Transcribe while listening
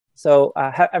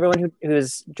Everyone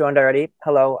who's joined already,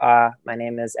 hello. My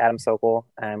name is Adam Sokol.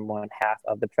 I'm one half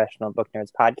of the Professional Book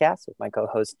Nerds podcast with my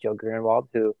co-host Joe Grunewald,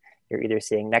 who you're either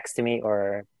seeing next to me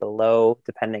or below,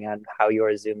 depending on how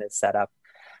your Zoom is set up.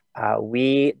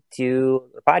 We do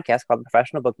a podcast called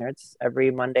Professional Book Nerds.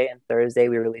 Every Monday and Thursday,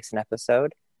 we release an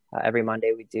episode. Every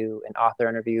Monday, we do an author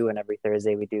interview, and every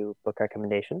Thursday, we do book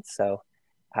recommendations. So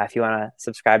if you want to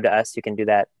subscribe to us, you can do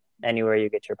that anywhere you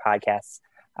get your podcasts.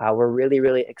 We're really,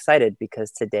 really excited because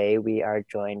today we are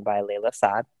joined by Layla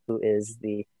Saad, who is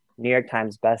the New York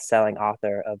Times bestselling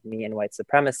author of Me and White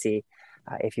Supremacy.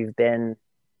 If you've been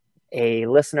a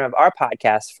listener of our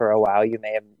podcast for a while, you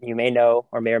may know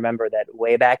or may remember that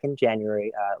way back in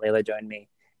January, Layla joined me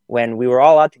when we were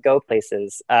all out to go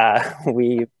places.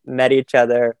 We met each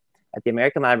other at the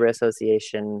American Library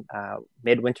Association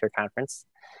Midwinter Conference,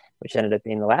 which ended up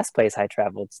being the last place I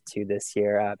traveled to this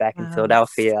year, back in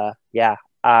Philadelphia. Yeah.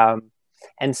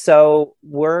 And so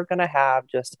we're going to have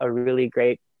just a really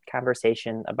great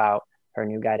conversation about her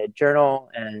new guided journal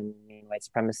and Me and White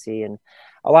Supremacy and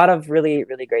a lot of really,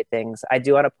 really great things. I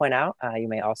do want to point out, you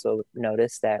may also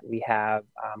notice that we have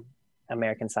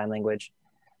American Sign Language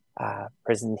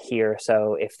present here.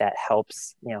 So if that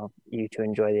helps, you to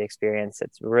enjoy the experience,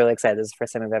 it's really exciting. This is the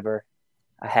first time I've ever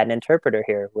had an interpreter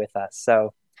here with us.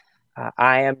 So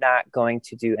I am not going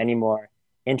to do any more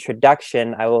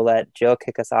introduction. I will let Jill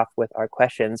kick us off with our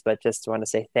questions, but just want to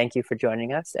say thank you for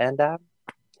joining us. And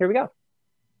here we go.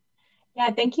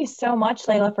 Yeah, thank you so much,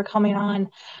 Layla, for coming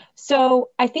on. So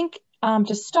I think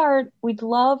to start, we'd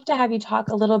love to have you talk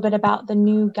a little bit about the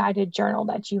new guided journal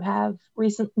that you have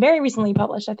very recently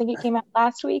published. I think it came out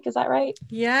last week. Is that right?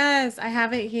 Yes, I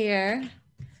have it here.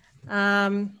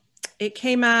 It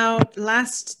came out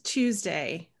last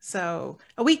Tuesday, so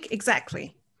a week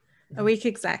exactly.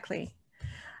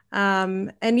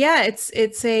 And yeah,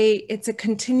 it's a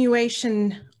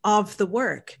continuation of the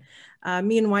work.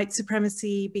 Me and White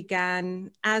Supremacy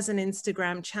began as an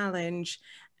Instagram challenge,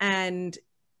 and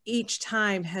each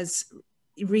time has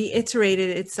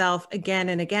reiterated itself again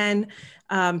and again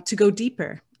to go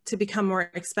deeper, to become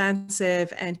more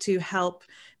expansive, and to help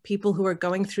people who are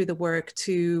going through the work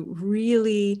to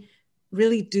really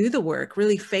do the work,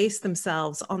 really face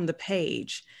themselves on the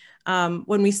page.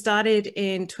 When we started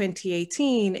in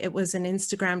 2018, it was an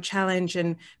Instagram challenge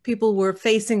and people were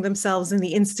facing themselves in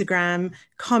the Instagram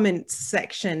comments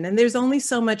section. And there's only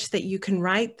so much that you can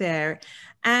write there.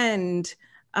 And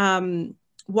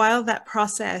while that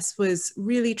process was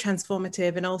really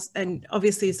transformative and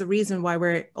obviously is the reason why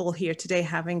we're all here today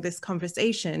having this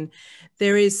conversation,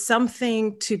 there is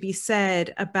something to be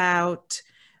said about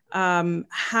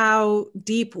how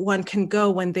deep one can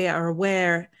go when they are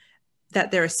aware that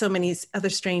there are so many other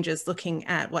strangers looking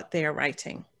at what they are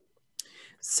writing.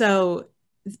 So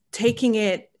taking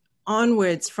it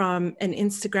onwards from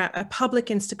a public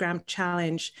Instagram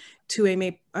challenge to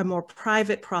a more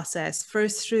private process,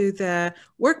 first through the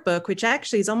workbook, which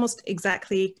actually is almost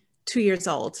exactly 2 years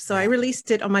old. So I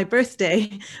released it on my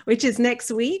birthday, which is next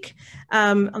week,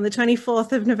 on the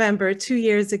 24th of November, 2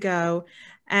 years ago.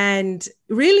 And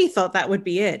really thought that would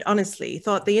be it, honestly.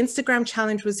 Thought the Instagram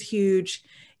challenge was huge.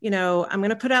 I'm going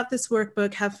to put out this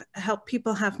workbook, help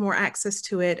people have more access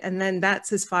to it. And then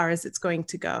that's as far as it's going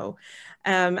to go.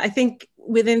 I think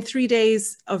within 3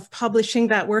 days of publishing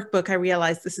that workbook, I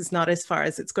realized this is not as far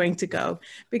as it's going to go,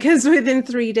 because within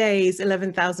 3 days,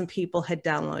 11,000 people had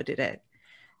downloaded it.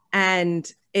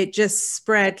 And it just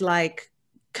spread like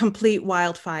complete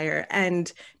wildfire,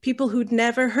 and people who'd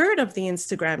never heard of the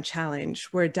Instagram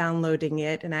challenge were downloading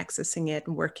it and accessing it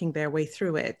and working their way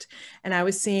through it. And I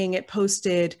was seeing it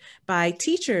posted by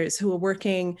teachers who were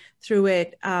working through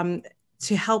it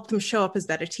to help them show up as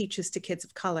better teachers to kids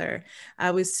of color.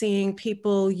 I was seeing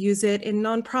people use it in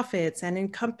nonprofits and in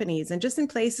companies and just in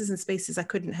places and spaces I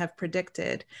couldn't have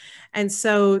predicted. And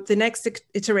so the next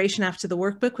iteration after the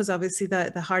workbook was obviously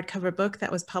the hardcover book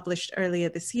that was published earlier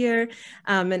this year.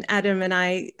 And Adam and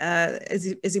I, as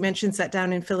you mentioned, sat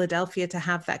down in Philadelphia to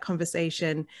have that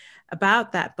conversation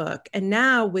about that book. And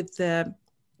now with the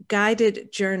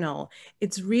guided journal,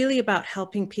 it's really about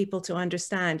helping people to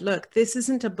understand, look, this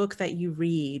isn't a book that you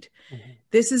read. Mm-hmm.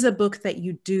 This is a book that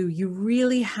you do. You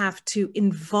really have to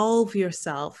involve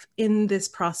yourself in this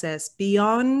process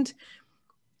beyond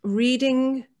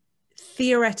reading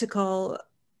theoretical,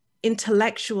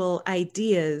 intellectual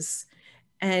ideas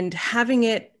and having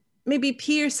it maybe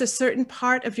pierce a certain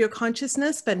part of your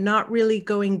consciousness, but not really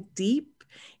going deep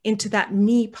into that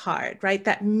me part, right?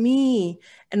 That me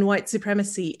and white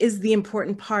supremacy is the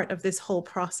important part of this whole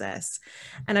process.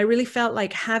 And I really felt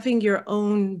like having your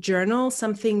own journal,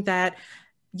 something that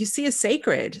you see as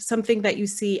sacred, something that you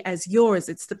see as yours.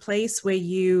 It's the place where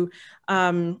you,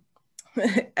 I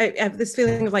have this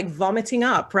feeling of like vomiting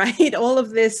up, right? All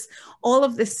of this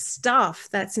stuff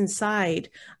that's inside,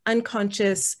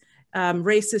 unconscious,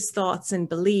 racist thoughts and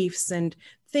beliefs and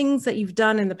things that you've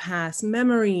done in the past,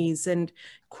 memories and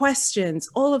questions,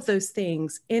 all of those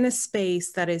things in a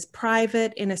space that is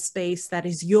private, in a space that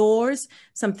is yours,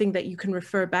 something that you can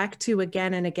refer back to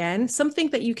again and again, something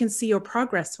that you can see your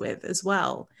progress with as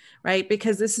well, right?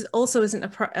 Because this is also isn't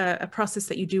a process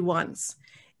that you do once.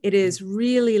 It is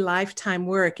really lifetime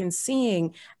work, and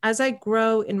seeing as I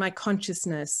grow in my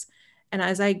consciousness and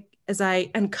as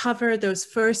I uncover those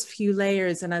first few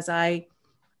layers, and as I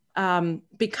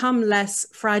become less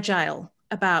fragile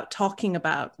about talking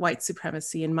about white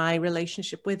supremacy and my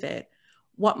relationship with it,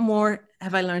 what more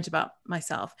have I learned about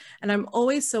myself? And I'm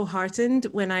always so heartened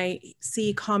when I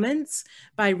see comments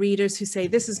by readers who say,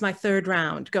 this is my third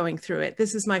round going through it.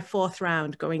 This is my fourth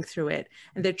round going through it.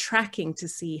 And they're tracking to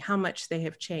see how much they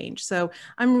have changed. So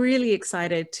I'm really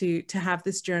excited to have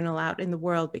this journal out in the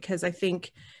world, because I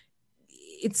think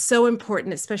it's so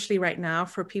important, especially right now,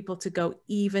 for people to go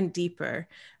even deeper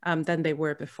than they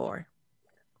were before.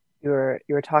 You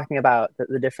were talking about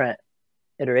the different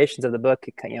iterations of the book,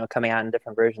 coming out in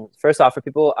different versions. First off, for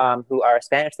people who are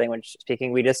Spanish language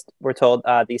speaking, we just were told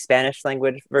the Spanish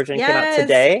language version came out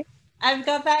today. I've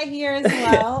got that here as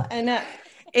well. And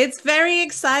it's very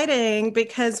exciting,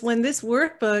 because when the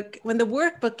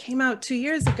workbook came out 2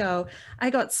 years ago, I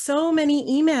got so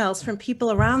many emails from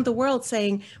people around the world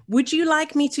saying, would you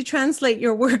like me to translate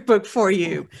your workbook for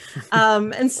you?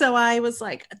 And so I was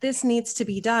like, this needs to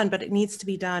be done, but it needs to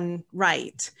be done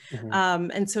right.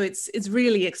 Mm-hmm. And so it's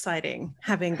really exciting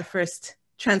having the first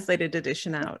translated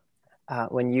edition out.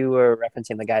 When you were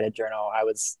referencing the guided journal, I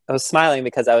was smiling,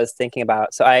 because I was thinking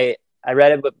about, so I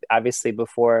read it obviously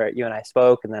before you and I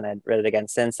spoke, and then I read it again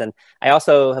since. And I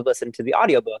also have listened to the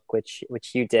audiobook, which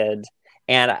you did.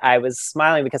 And I was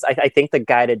smiling because I think the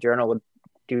guided journal would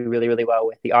do really, really well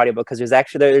with the audiobook, because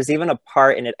there's even a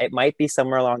part in it, it might be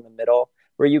somewhere along the middle,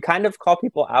 where you kind of call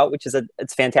people out, which is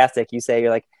it's fantastic. You say,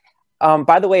 you're like,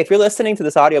 by the way, if you're listening to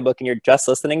this audiobook and you're just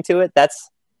listening to it,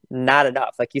 that's not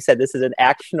enough. Like you said, this is an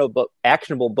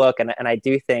actionable book. And I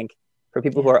do think for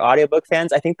people who are audiobook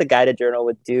fans, I think the guided journal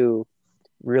would do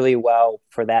really well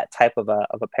for that type of a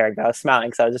paragraph. I was smiling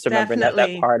because I was just remembering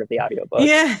that part of the audiobook.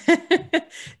 Yeah,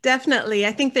 definitely.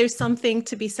 I think there's something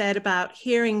to be said about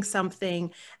hearing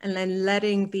something and then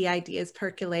letting the ideas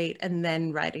percolate and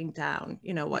then writing down,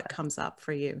 what comes up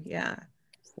for you. Yeah.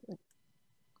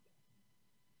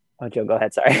 Oh, Joe, go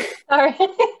ahead. Sorry. All right.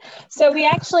 So we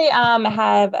actually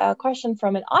have a question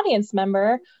from an audience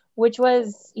member, which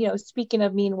was, speaking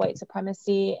of Me and White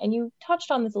Supremacy, and you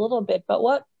touched on this a little bit, but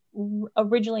what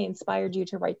originally inspired you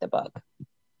to write the book?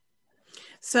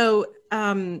 So,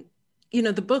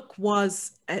 the book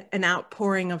was an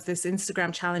outpouring of this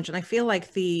Instagram challenge. And I feel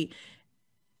like the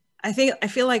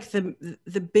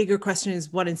bigger question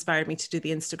is what inspired me to do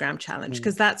the Instagram challenge,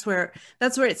 because that's where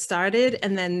it started.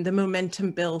 And then the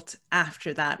momentum built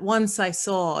after that. Once I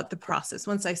saw the process,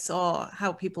 once I saw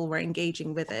how people were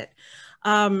engaging with it.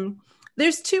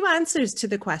 There's two answers to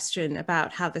the question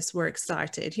about how this work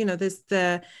started. There's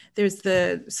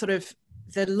the sort of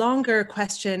the longer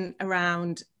question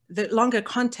around the longer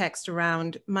context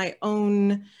around my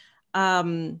own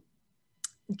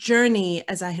journey,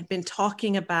 as I had been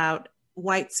talking about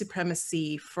white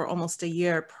supremacy for almost a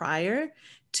year prior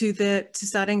to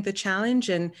starting the challenge.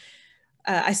 And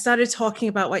I started talking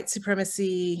about white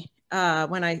supremacy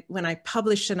when I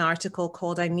published an article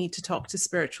called "I Need to Talk to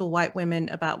Spiritual White Women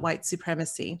About White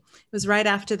Supremacy." It was right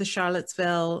after the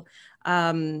Charlottesville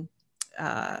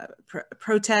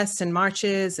protests and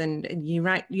marches and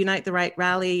Unite the Right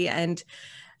rally. And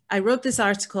I wrote this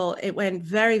article. It went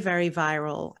very, very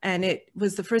viral. And it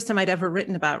was the first time I'd ever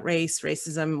written about race,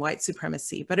 racism, white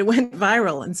supremacy, but it went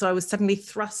viral. And so I was suddenly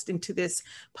thrust into this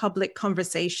public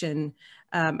conversation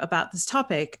about this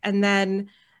topic. And then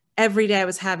every day I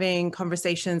was having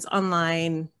conversations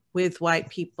online with white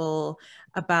people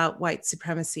about white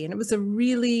supremacy. And it was a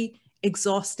really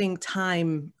exhausting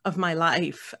time of my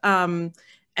life. And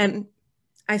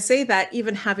I say that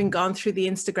even having gone through the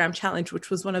Instagram challenge, which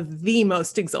was one of the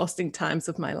most exhausting times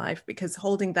of my life, because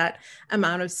holding that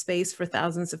amount of space for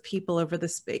thousands of people over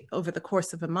the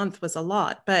course of a month was a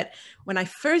lot. But when I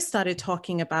first started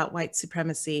talking about white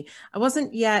supremacy, I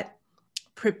wasn't yet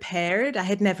prepared. I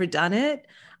had never done it.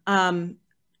 Even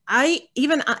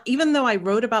though I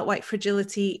wrote about white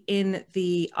fragility in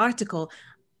the article,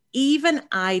 even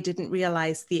I didn't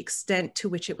realize the extent to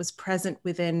which it was present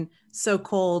within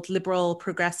so-called liberal,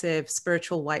 progressive,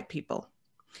 spiritual white people.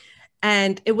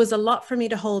 And it was a lot for me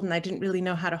to hold, and I didn't really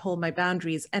know how to hold my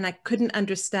boundaries. And I couldn't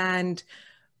understand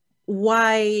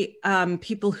why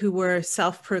people who were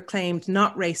self-proclaimed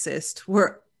not racist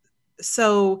were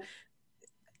so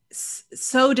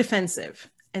defensive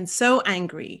and so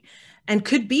angry and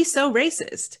could be so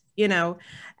racist, you know.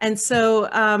 And so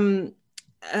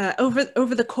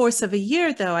over the course of a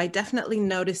year, though, I definitely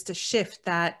noticed a shift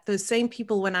that those same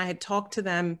people, when I had talked to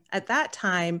them at that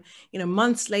time, you know,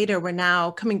 months later, were now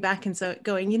coming back and so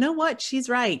going, you know what, she's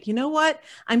right. You know what,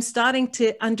 I'm starting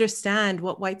to understand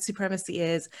what white supremacy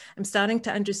is. I'm starting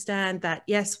to understand that,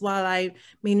 yes, while I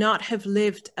may not have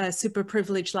lived a super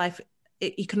privileged life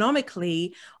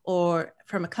economically or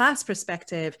from a class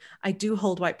perspective, I do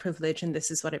hold white privilege, and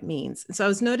this is what it means. And so I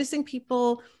was noticing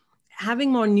people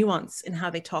having more nuance in how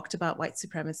they talked about white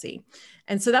supremacy.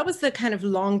 And so that was the kind of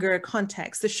longer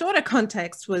context. The shorter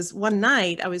context was one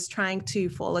night I was trying to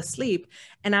fall asleep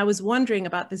and I was wondering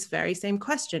about this very same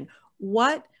question.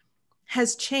 What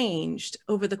has changed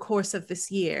over the course of this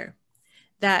year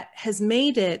that has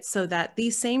made it so that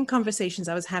these same conversations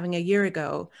I was having a year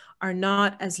ago are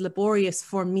not as laborious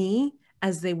for me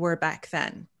as they were back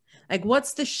then? Like,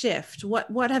 what's the shift?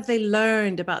 What have they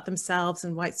learned about themselves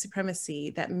and white supremacy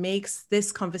that makes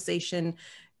this conversation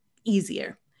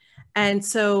easier? And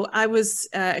so I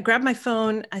grabbed my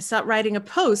phone, I started writing a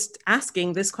post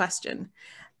asking this question: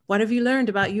 what have you learned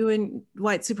about you and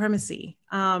white supremacy?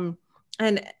 And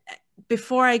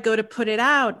before I go to put it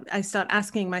out, I start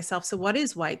asking myself, so what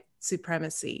is white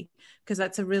supremacy? Because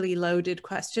that's a really loaded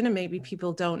question and maybe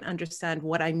people don't understand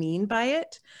what I mean by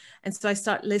it. And so I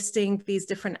start listing these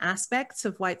different aspects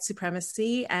of white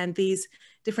supremacy, and these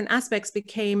different aspects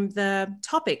became the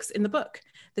topics in the book,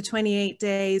 the 28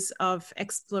 days of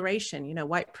exploration, you know,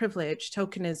 white privilege,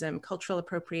 tokenism, cultural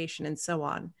appropriation, and so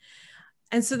on.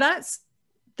 And so that's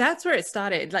where it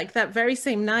started. Like that very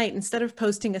same night, instead of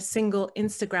posting a single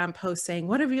Instagram post saying,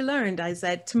 what have you learned? I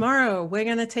said, tomorrow we're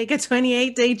going to take a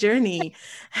 28-day journey.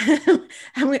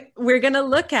 And we're going to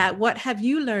look at what have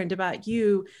you learned about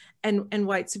you and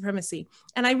white supremacy.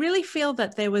 And I really feel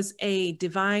that there was a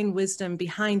divine wisdom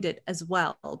behind it as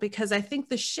well, because I think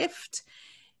the shift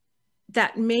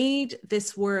that made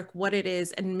this work what it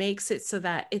is and makes it so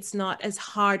that it's not as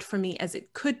hard for me as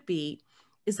it could be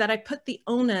is that I put the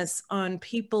onus on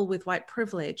people with white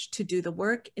privilege to do the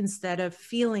work instead of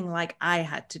feeling like I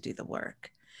had to do the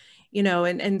work. You know,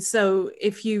 and so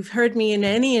if you've heard me in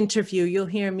any interview, you'll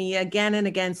hear me again and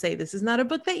again say, this is not a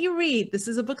book that you read, this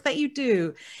is a book that you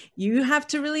do. You have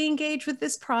to really engage with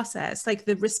this process. Like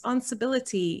the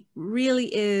responsibility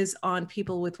really is on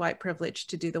people with white privilege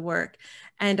to do the work.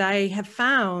 And I have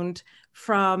found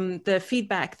from the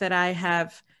feedback that I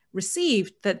have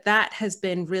received that that has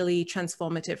been really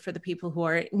transformative for the people who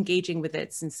are engaging with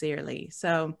it sincerely.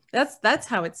 So that's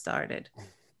how it started.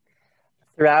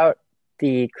 Throughout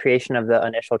the creation of the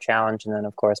initial challenge, and then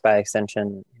of course by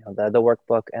extension, you know, the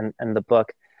workbook and the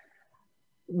book,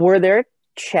 were there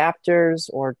chapters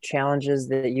or challenges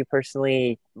that you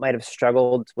personally might have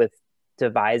struggled with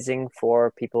devising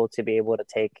for people to be able to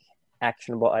take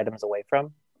actionable items away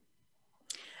from?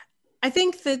 I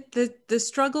think that the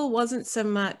struggle wasn't so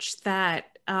much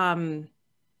that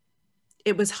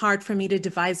it was hard for me to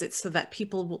devise it so that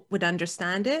people would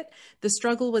understand it. The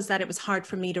struggle was that it was hard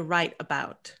for me to write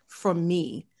about for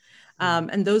me.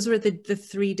 And those were the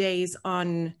 3 days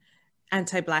on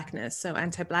anti-Blackness. So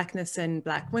anti-Blackness and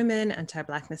Black women,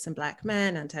 anti-Blackness and Black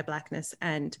men, anti-Blackness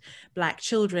and Black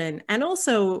children, and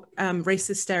also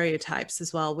racist stereotypes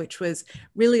as well, which was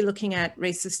really looking at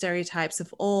racist stereotypes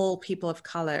of all people of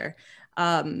color,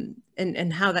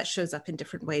 and how that shows up in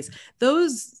different ways.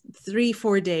 Those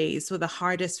 3-4 days were the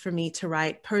hardest for me to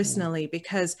write personally,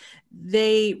 because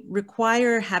they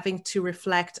require having to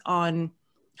reflect on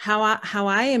how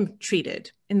I am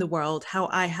treated in the world, how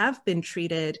I have been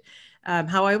treated,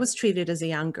 how I was treated as a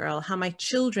young girl, how my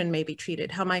children may be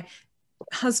treated, how my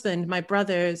husband, my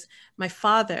brothers, my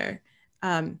father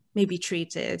may be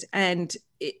treated. And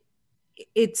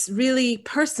it's really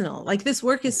personal. Like this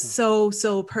work is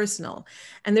so personal.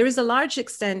 And there is a large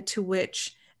extent to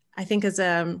which I think as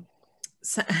a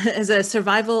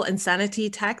survival and sanity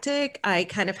tactic, I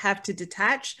kind of have to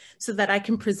detach so that I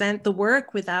can present the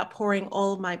work without pouring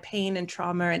all my pain and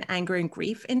trauma and anger and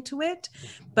grief into it.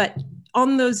 But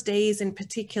on those days in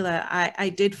particular, I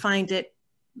did find it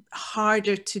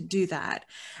harder to do that.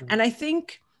 And I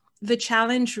think the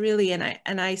challenge really,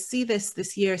 and I see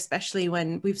this year, especially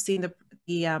when we've seen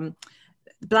the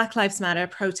Black Lives Matter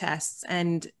protests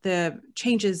and the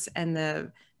changes and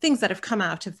the things that have come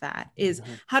out of that, is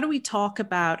how do we talk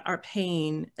about our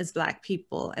pain as Black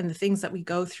people and the things that we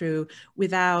go through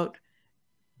without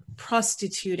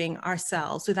prostituting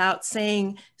ourselves, without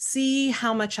saying, see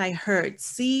how much I hurt,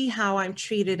 see how I'm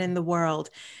treated in the world,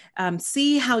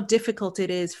 see how difficult it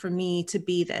is for me to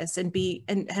be this and be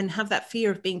and have that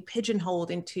fear of being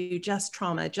pigeonholed into just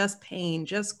trauma, just pain,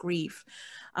 just grief.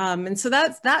 And so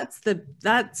that's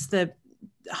the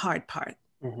hard part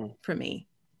for me.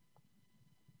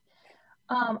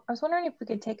 I was wondering if we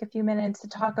could take a few minutes to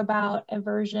talk about a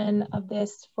version of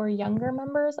this for younger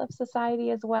members of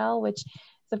society as well, which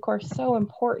is of course so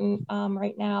important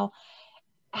right now.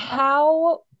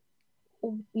 How,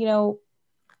 we'll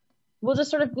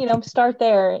just sort of, start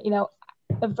there,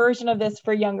 a version of this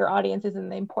for younger audiences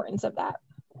and the importance of that.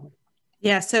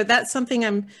 Yeah, so that's something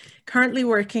I'm currently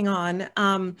working on.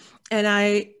 And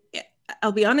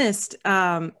I'll be honest,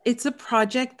 it's a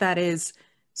project that is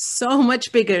so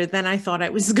much bigger than I thought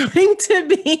it was going to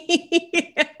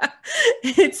be.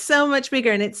 It's so much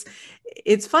bigger. And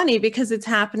it's funny because it's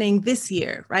happening this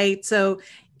year, right? So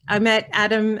I met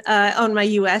Adam on my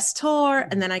US tour,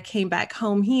 and then I came back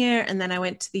home here, and then I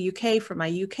went to the UK for my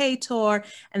UK tour.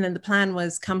 And then the plan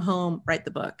was come home, write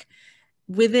the book.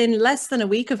 Within less than a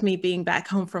week of me being back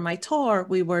home from my tour,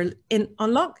 we were in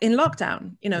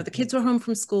lockdown. The kids were home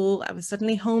from school. I was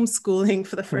suddenly homeschooling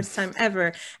for the first time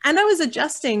ever. And I was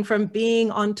adjusting from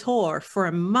being on tour for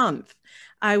a month.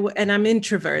 And I'm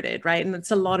introverted, right? And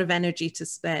it's a lot of energy to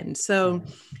spend. So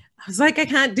I was like, I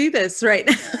can't do this right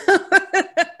now.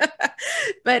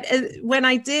 But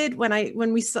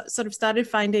when we sort of started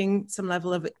finding some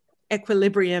level of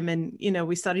equilibrium, and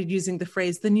we started using the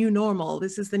phrase the new normal,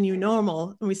 this is the new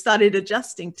normal, and we started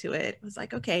adjusting to it. It was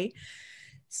like, okay,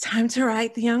 it's time to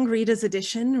write the young readers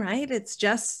edition, right? It's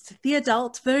just the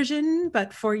adult version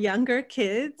but for younger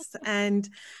kids. And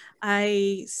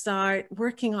I start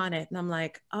working on it, and I'm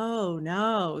like, oh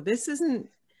no, this isn't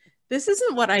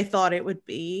what I thought it would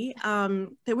be.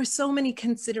 There were so many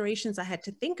considerations I had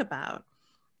to think about.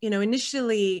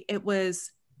 Initially it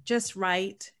was just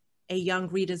write a young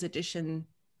readers edition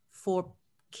for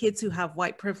kids who have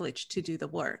white privilege to do the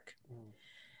work.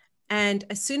 And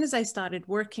as soon as I started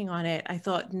working on it, I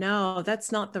thought, no,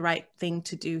 that's not the right thing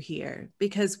to do here,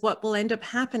 because what will end up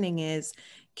happening is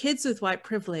kids with white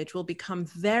privilege will become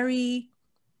very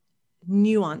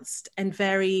nuanced and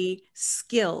very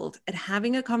skilled at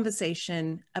having a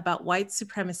conversation about white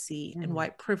supremacy and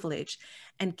white privilege,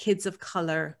 and kids of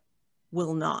color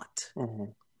will not.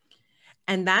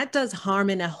 And that does harm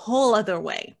in a whole other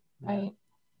way.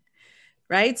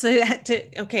 Right? So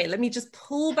okay, let me just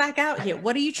pull back out here.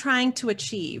 What are you trying to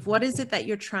achieve? What is it that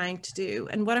you're trying to do?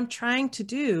 And what I'm trying to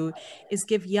do is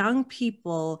give young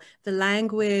people the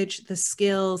language, the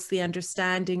skills, the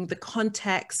understanding, the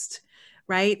context,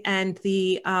 right? And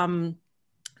the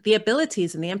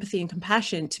abilities and the empathy and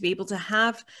compassion to be able to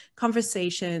have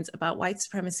conversations about white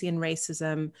supremacy and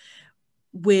racism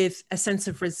with a sense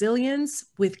of resilience,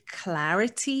 with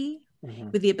clarity,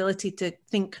 with the ability to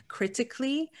think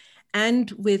critically,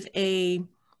 and with a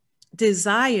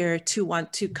desire to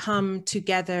want to come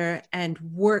together and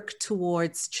work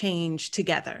towards change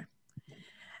together.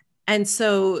 And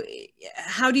so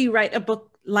how do you write a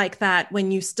book like that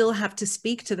when you still have to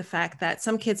speak to the fact that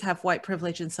some kids have white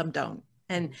privilege and some don't?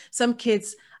 And some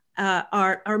kids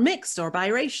are mixed or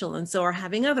biracial, and so are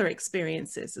having other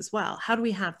experiences as well. How do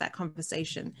we have that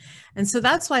conversation? And so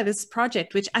that's why this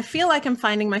project, which I feel like I'm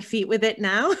finding my feet with it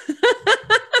now,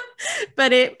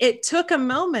 but it took a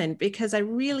moment, because I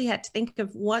really had to think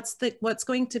of what's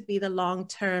going to be the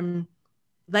long-term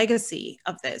legacy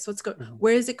of this.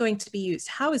 Where is it going to be used?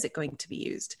 How is it going to be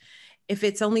used? If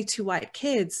it's only 2 white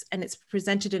kids and it's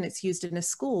presented and it's used in a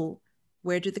school,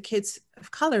 where do the kids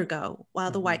of color go while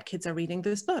the white kids are reading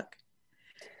this book?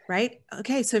 Right?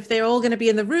 Okay, so if they're all going to be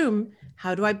in the room,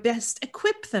 how do I best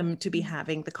equip them to be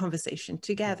having the conversation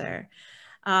together?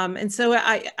 And so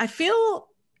I felt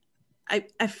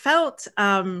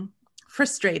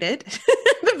frustrated at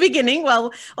the beginning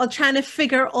while trying to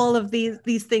figure all of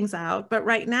these things out. But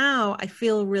right now, I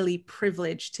feel really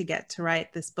privileged to get to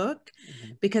write this book,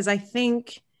 because I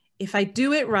think if I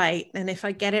do it right, and if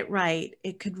I get it right,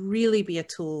 it could really be a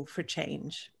tool for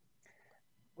change.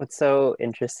 What's so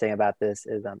interesting about this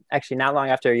is actually not long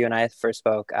after you and I first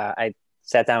spoke, I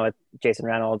sat down with Jason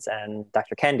Reynolds and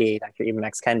Dr. Kendi, Dr. Eva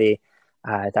Max Kendi.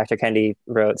 Dr. Kendi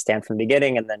wrote Stamped from the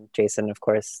Beginning, and then Jason, of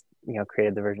course,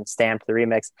 created the version Stamped, the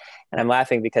remix. And I'm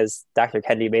laughing because Dr.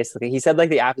 Kendi basically, he said like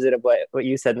the opposite of what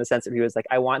you said, in the sense that he was like,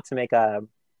 I wanted to make a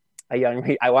young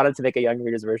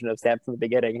reader's version of Stamped from the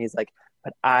Beginning. And he's like,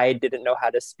 but I didn't know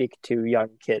how to speak to young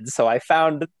kids. So I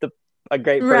found a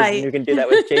great person who can do that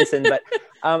with Jason. But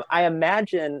I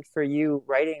imagine for you,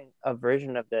 writing a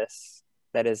version of this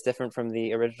that is different from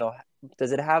the original?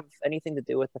 Does it have anything to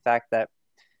do with the fact that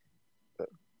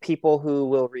people who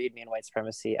will read Me and White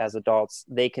Supremacy as adults,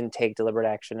 they can take deliberate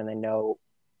action and they know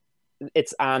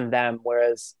it's on them,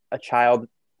 whereas a child,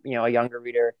 a younger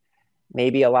reader,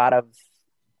 maybe a lot of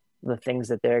the things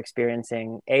that they're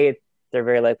experiencing, they're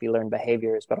very likely learned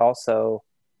behaviors, but also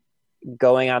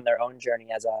going on their own journey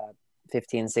as a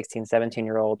 15, 16,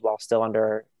 17-year-old while still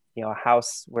under, a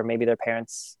house where maybe their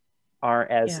parents aren't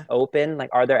as open. Like,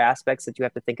 are there aspects that you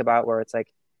have to think about where it's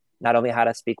like not only how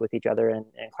to speak with each other in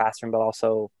classroom, but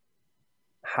also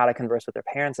how to converse with their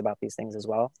parents about these things as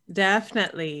well?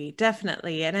 Definitely.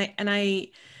 And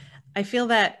I feel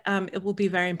that it will be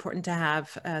very important to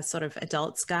have a sort of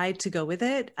adult's guide to go with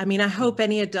it. I mean, I hope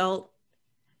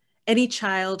any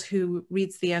child who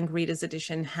reads the Young Readers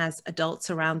Edition has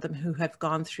adults around them who have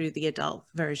gone through the adult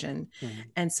version. Mm-hmm.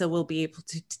 And so we'll be able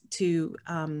to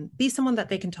be someone that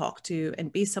they can talk to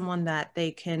and be someone that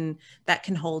can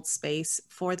hold space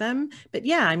for them. But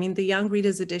yeah, I mean, the Young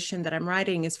Readers Edition that I'm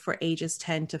writing is for ages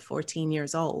 10 to 14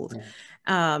 years old.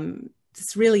 Yeah.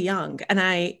 It's really young. And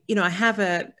I have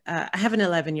an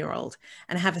 11-year-old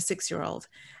and I have a 6-year-old.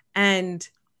 And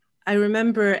I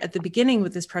remember at the beginning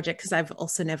with this project, because I've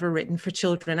also never written for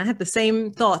children, I had the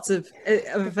same thoughts of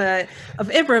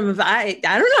Ibram. I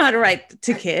don't know how to write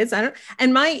to kids.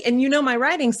 And my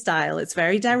writing style, it's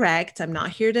very direct. I'm not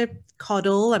here to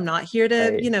coddle. I'm not here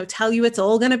to, tell you it's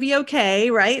all going to be okay.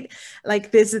 Right.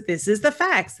 Like this is the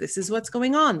facts. This is what's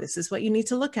going on. This is what you need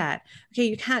to look at. Okay.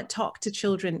 You can't talk to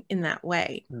children in that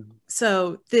way. Mm-hmm.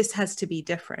 So this has to be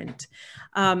different.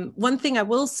 One thing I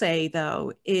will say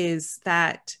though, is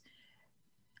that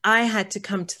I had to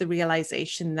come to the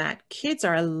realization that kids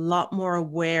are a lot more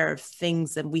aware of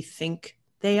things than we think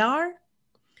they are.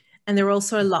 And they're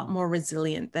also a lot more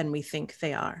resilient than we think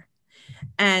they are.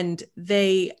 And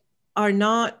they are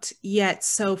not yet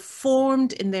so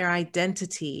formed in their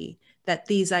identity that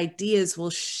these ideas will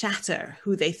shatter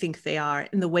who they think they are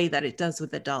in the way that it does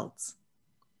with adults.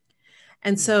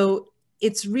 And so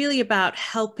it's really about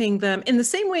helping them in the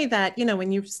same way that,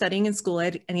 when you're studying in school,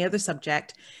 any other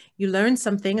subject, you learn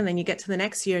something and then you get to the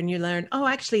next year and you learn, oh,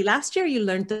 actually last year you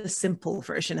learned the simple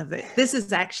version of it. This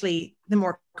is actually the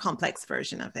more complex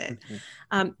version of it.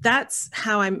 Mm-hmm. That's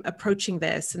how I'm approaching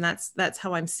this. And that's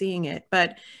how I'm seeing it.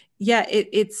 But yeah,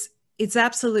 it's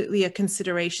absolutely a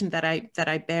consideration that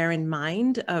I bear in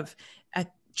mind of a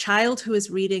child who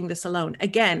is reading this alone.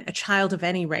 Again, a child of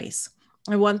any race.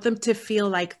 I want them to feel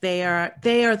like they are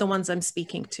the ones I'm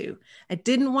speaking to. I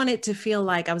didn't want it to feel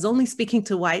like I was only speaking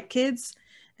to white kids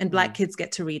and Black kids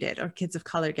get to read it or kids of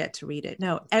color get to read it.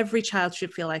 No, every child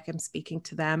should feel like I'm speaking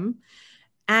to them.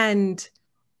 And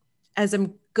as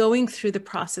I'm going through the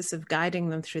process of guiding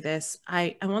them through this,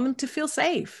 I want them to feel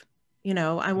safe.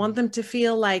 I want them to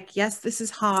feel like, yes, this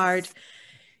is hard.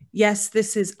 Yes,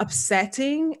 this is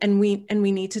upsetting. And we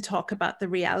need to talk about the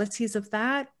realities of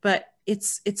that, but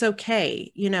it's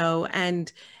okay,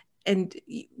 and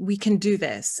we can do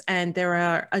this. And there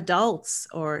are adults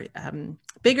or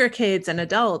bigger kids and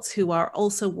adults who are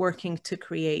also working to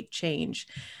create change.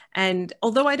 And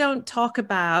although I don't talk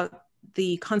about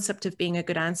the concept of being a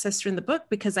good ancestor in the book,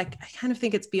 because I kind of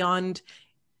think it's beyond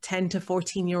 10 to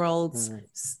 14-year-olds,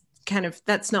 kind of,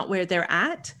 that's not where they're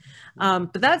at.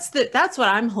 But that's what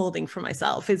I'm holding for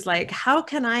myself, is like, how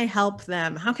can I help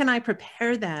them? How can I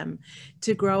prepare them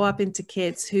to grow up into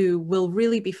kids who will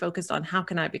really be focused on how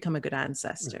can I become a good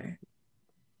ancestor?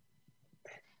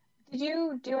 Did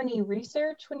you do any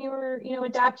research when you were,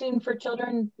 adapting for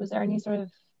children? Was there any sort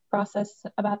of process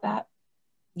about that?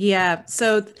 Yeah.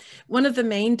 So one of the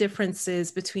main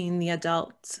differences between the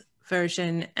adult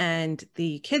version and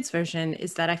the kids version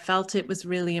is that I felt it was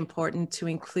really important to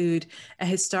include a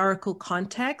historical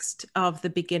context of the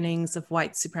beginnings of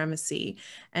white supremacy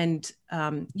and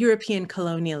European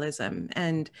colonialism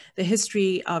and the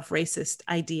history of racist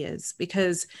ideas,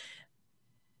 because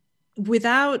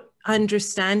without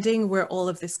understanding where all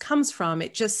of this comes from,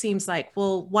 it just seems like,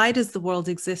 well, why does the world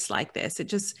exist like this? It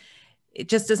just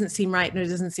doesn't seem right, and it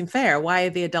doesn't seem fair. Why are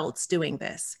the adults doing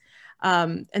this?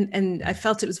 And I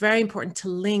felt it was very important to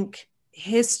link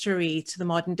history to the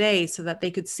modern day so that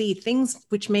they could see things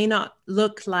which may not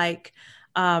look like,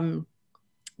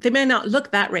 they may not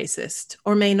look that racist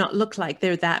or may not look like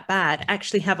they're that bad,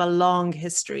 actually have a long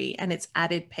history and it's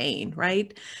added pain,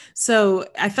 right? So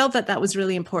I felt that was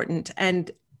really important. And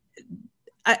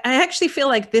I actually feel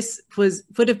like this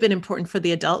would have been important for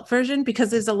the adult version,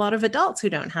 because there's a lot of adults who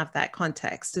don't have that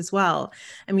context as well.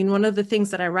 I mean, one of the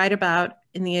things that I write about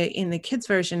in the kids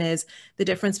version is the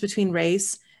difference between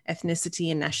race, ethnicity,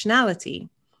 and nationality.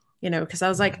 you know, because I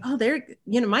was like, oh, there,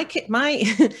 you know, my kid, my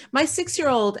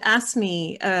 6-year-old asked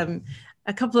me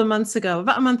a couple of months ago,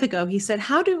 about a month ago, he said,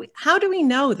 how do we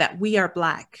know that we are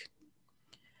Black?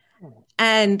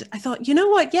 And I thought, you know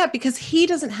what? Yeah, because he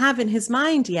doesn't have in his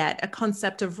mind yet a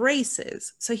concept of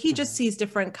races. So he just sees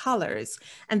different colors,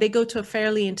 and they go to a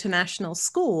fairly international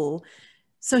school.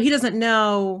 So he doesn't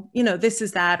know, you know, this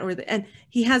is that, and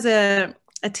he has a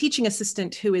teaching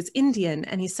assistant who is Indian.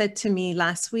 And he said to me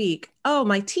last week, oh,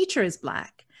 my teacher is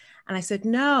Black. And I said,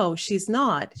 no, she's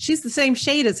not. She's the same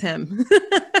shade as him.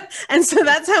 And so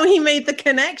that's how he made the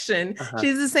connection.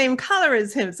 She's the same color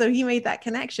as him. So he made that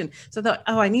connection. So I thought,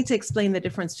 oh, I need to explain the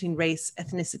difference between race,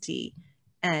 ethnicity,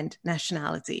 and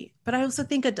nationality. But I also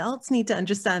think adults need to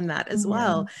understand that as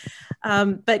well.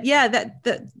 But yeah,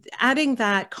 that adding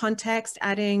that context,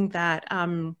 adding that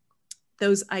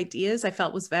those ideas, I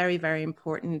felt was very, very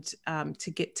important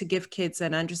to give kids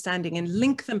an understanding and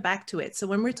link them back to it. So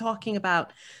when we're talking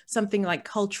about something like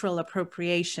cultural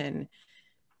appropriation,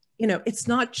 you know, it's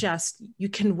not just you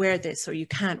can wear this or you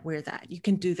can't wear that. You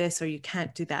can do this or you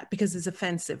can't do that because it's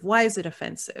offensive. Why is it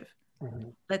offensive?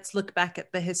 Let's look back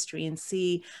at the history and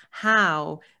see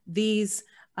how these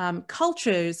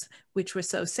cultures, which were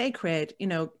so sacred, you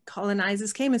know,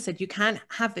 colonizers came and said, you can't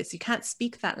have this, you can't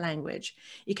speak that language,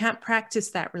 you can't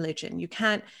practice that religion, you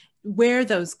can't wear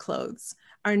those clothes,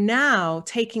 are now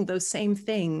taking those same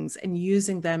things and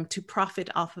using them to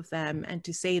profit off of them and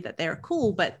to say that they're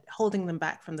cool, but holding them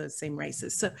back from those same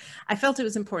races. So I felt it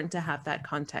was important to have that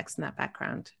context and that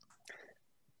background.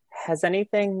 Has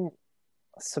anything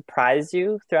surprised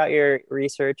you throughout your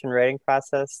research and writing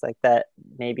process, like that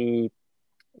maybe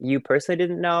you personally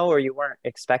didn't know or you weren't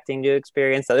expecting to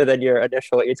experience, other than your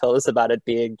initial, what you told us about it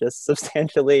being just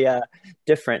substantially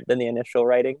different than the initial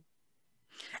writing?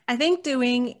 I think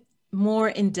doing more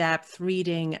in-depth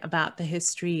reading about the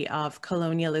history of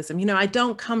colonialism, you know, I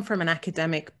don't come from an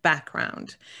academic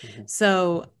background.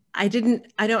 So I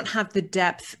don't have the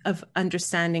depth of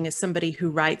understanding as somebody who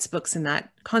writes books in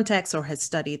that context or has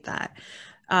studied that.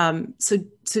 So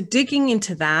digging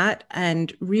into that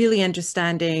and really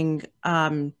understanding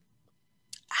how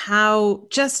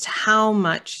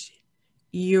much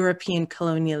European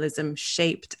colonialism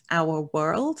shaped our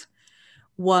world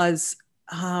was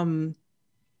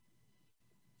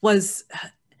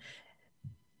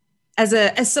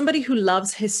as somebody who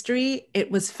loves history,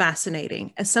 it was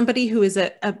fascinating. As somebody who is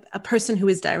a person who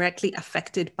is directly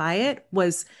affected by it,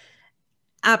 was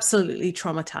absolutely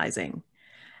traumatizing.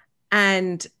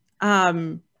 And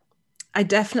I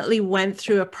definitely went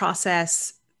through a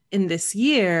process in this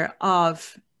year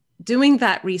of doing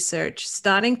that research,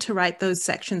 starting to write those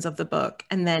sections of the book,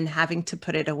 and then having to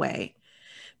put it away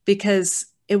because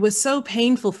it was so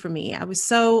painful for me. I was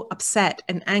so upset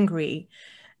and angry.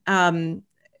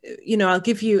 You know, I'll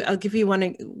give you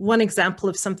one example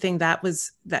of something that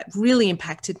really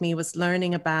impacted me, was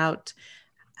learning about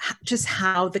just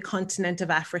how the continent of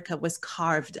Africa was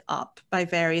carved up by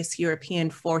various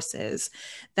European forces,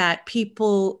 that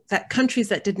countries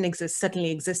that didn't exist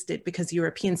suddenly existed because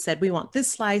Europeans said, we want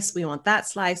this slice, we want that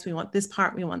slice, we want this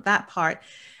part, we want that part,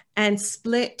 and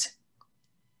split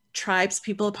tribes,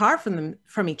 people apart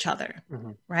from each other,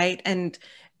 right? And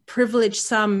privilege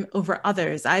some over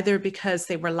others, either because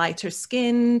they were lighter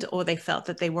skinned, or they felt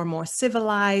that they were more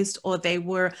civilized, or they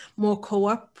were more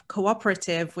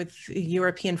cooperative with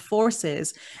European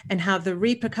forces, and how the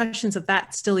repercussions of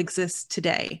that still exist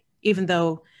today, even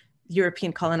though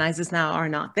European colonizers now are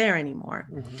not there anymore.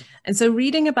 And so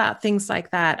reading about things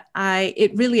like that,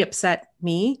 it really upset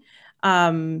me.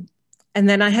 And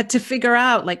then I had to figure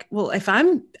out, like, well, if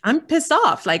I'm pissed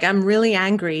off, like I'm really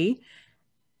angry,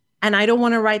 and I don't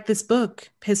want to write this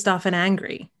book pissed off and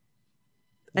angry.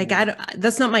 Like,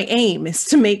 that's not my aim, is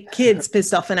to make kids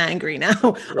pissed off and angry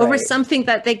now over something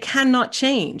that they cannot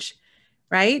change,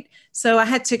 right? So I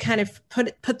had to kind of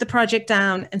put the project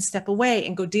down and step away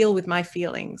and go deal with my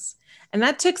feelings. And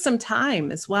that took some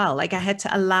time as well. Like, I had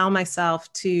to allow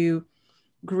myself to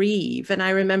grieve. And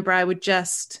I remember I would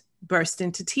just burst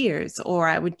into tears, or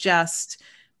I would just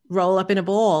roll up in a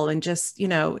ball and just, you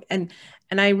know, and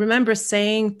I remember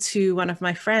saying to one of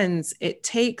my friends, it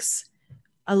takes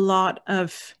a lot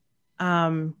of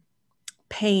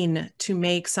pain to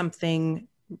make something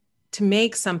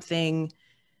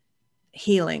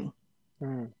healing.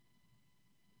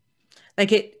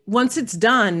 Like, once it's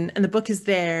done and the book is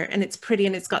there and it's pretty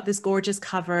and it's got this gorgeous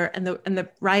cover and the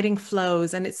writing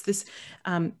flows and it's this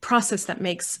process that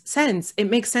makes sense. It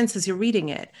makes sense as you're reading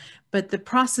it, but the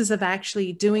process of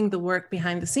actually doing the work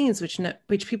behind the scenes,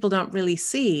 which people don't really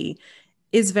see,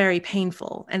 is very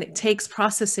painful, and it takes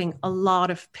processing a lot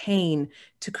of pain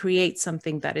to create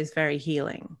something that is very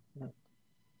healing.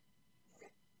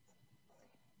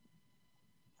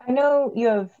 I know you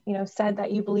have, said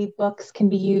that you believe books can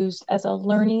be used as a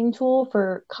learning tool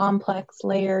for complex,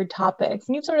 layered topics,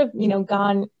 and you've sort of,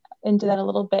 gone into that a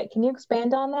little bit. Can you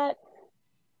expand on that?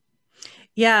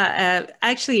 Yeah,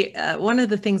 actually, one of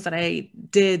the things that I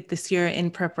did this year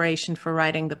in preparation for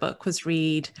writing the book was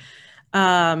read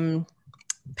Pedagogy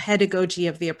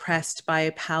of the Oppressed by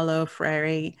Paulo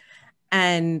Freire.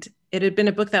 And it had been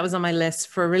a book that was on my list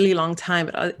for a really long time,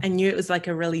 but I knew it was like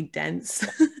a really dense.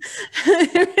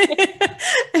 I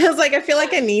was like, I feel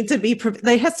like I need to be,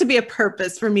 there has to be a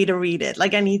purpose for me to read it.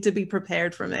 Like I need to be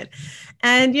prepared from it.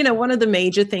 And, one of the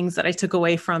major things that I took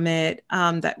away from it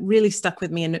that really stuck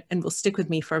with me and will stick with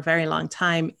me for a very long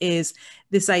time is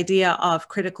this idea of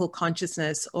critical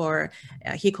consciousness, or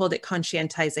he called it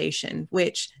conscientization,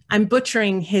 which I'm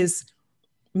butchering his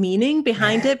meaning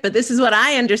behind it, but this is what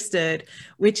I understood,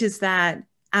 which is that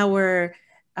our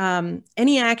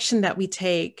any action that we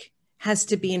take has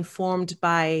to be informed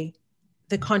by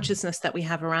the consciousness that we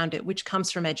have around it, which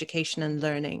comes from education and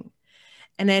learning.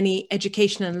 And any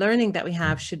education and learning that we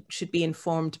have should be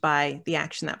informed by the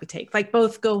action that we take. Like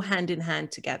both go hand in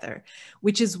hand together,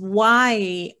 which is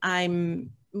why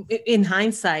I'm, in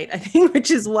hindsight, I think,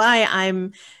 which is why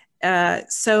I'm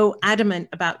so adamant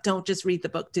about don't just read the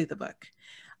book, do the book.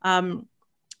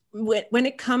 When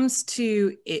it comes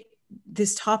to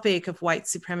this topic of white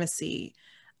supremacy,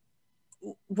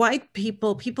 white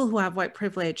people who have white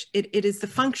privilege, it is the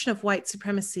function of white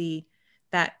supremacy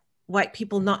that white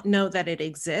people not know that it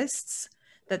exists,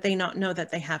 that they not know that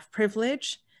they have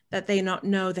privilege, that they not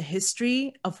know the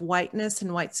history of whiteness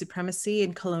and white supremacy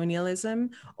and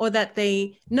colonialism, or that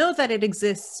they know that it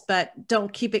exists, but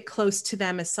don't keep it close to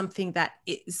them as something that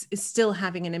is still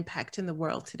having an impact in the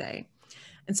world today.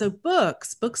 And so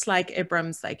books like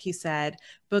Ibram's, like you said,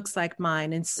 books like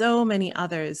mine, and so many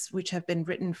others, which have been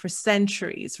written for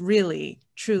centuries, really,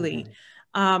 truly,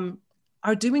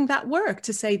 are doing that work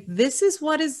to say, this is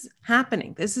what is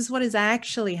happening. This is what is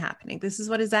actually happening. This is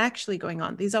what is actually going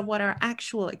on. These are what our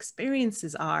actual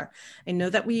experiences are. I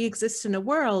know that we exist in a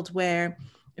world where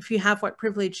if you have white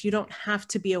privilege, you don't have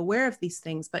to be aware of these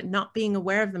things, but not being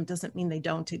aware of them doesn't mean they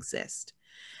don't exist.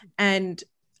 And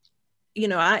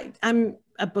I'm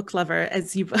a book lover,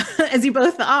 as you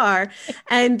both are,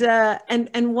 and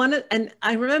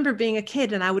I remember being a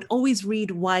kid, and I would always read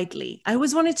widely. I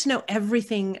always wanted to know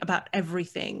everything about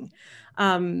everything.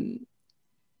 The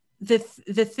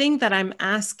thing that I'm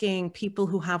asking people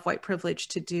who have white privilege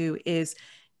to do is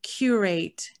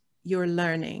curate your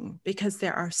learning, because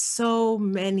there are so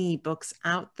many books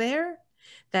out there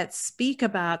that speak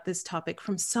about this topic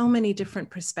from so many different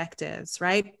perspectives,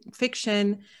 right?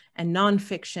 Fiction and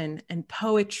nonfiction and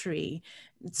poetry,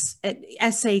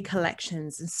 essay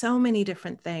collections, and so many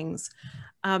different things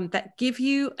that give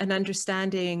you an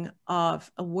understanding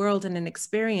of a world and an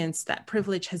experience that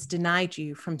privilege has denied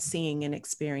you from seeing and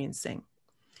experiencing.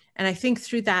 And I think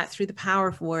through that, through the power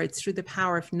of words, through the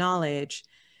power of knowledge,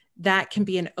 that can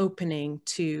be an opening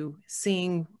to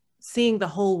seeing the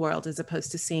whole world as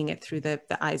opposed to seeing it through the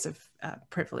eyes of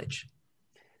privilege.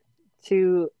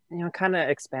 To kind of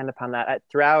expand upon that,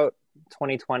 throughout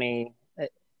 2020,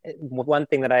 one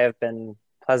thing that I have been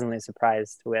pleasantly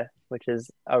surprised with, which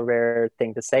is a rare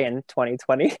thing to say in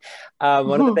 2020,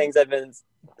 one of the things I've been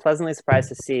pleasantly surprised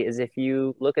to see is if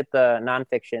you look at the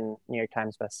nonfiction New York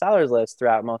Times bestsellers list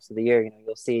throughout most of the year,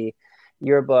 you'll see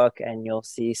your book and you'll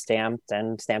see Stamped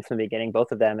from the beginning,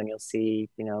 both of them, and you'll see,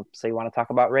 So You Want to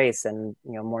Talk About Race, and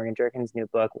Morgan Jerkins' new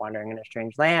book, Wandering in a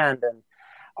Strange Land, and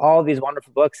all these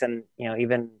wonderful books, and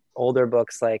even older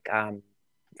books like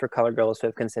For Colored Girls Who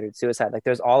Have Considered Suicide. Like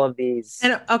there's all of these,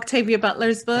 and Octavia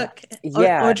Butler's book,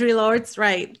 yeah, Audre Lorde's,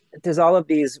 right? There's all of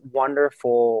these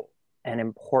wonderful and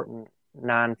important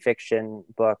nonfiction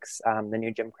books. The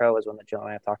New Jim Crow is one that Jill and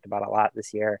I have talked about a lot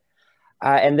this year,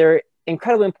 and they're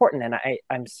incredibly important. And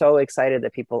I'm so excited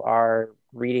that people are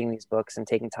reading these books and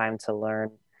taking time to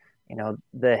learn,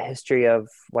 the history of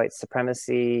white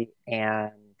supremacy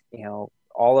and,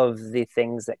 all of the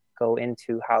things that go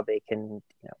into how they can,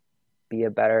 be a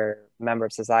better member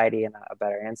of society and a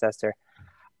better ancestor.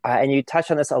 And you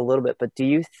touched on this a little bit, but do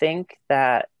you think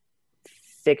that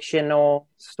fictional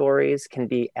stories can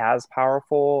be as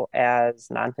powerful as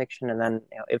nonfiction? And then,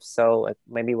 if so,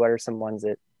 maybe what are some ones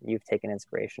that you've taken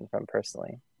inspiration from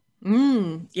personally?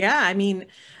 Yeah, I mean,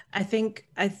 I think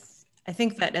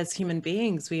that as human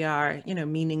beings, we are,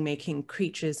 meaning-making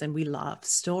creatures, and we love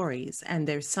stories. And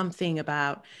there's something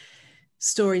about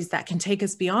stories that can take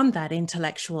us beyond that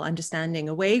intellectual understanding,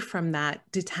 away from that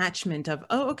detachment of,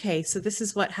 oh, okay, so this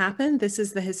is what happened. This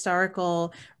is the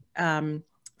historical,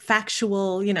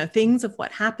 factual, things of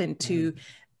what happened, to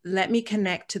let me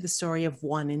connect to the story of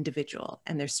one individual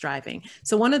and their striving.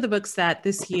 So one of the books that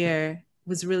this year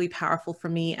was really powerful for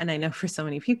me, and I know for so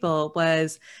many people,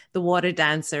 was The Water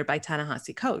Dancer by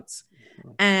Ta-Nehisi Coates.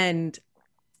 And,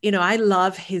 I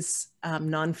love his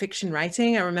nonfiction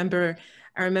writing. I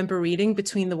remember reading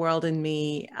Between the World and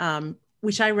Me,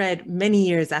 which I read many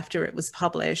years after it was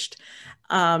published,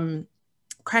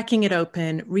 cracking it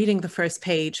open, reading the first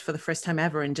page for the first time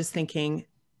ever, and just thinking,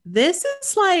 this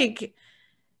is like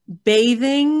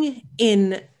bathing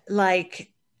in,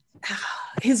 like,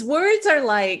 his words are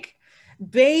like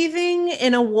bathing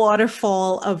in a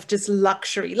waterfall of just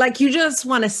luxury. Like, you just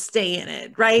want to stay in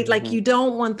it, right? Like, you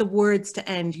don't want the words to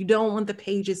end. You don't want the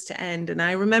pages to end. And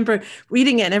I remember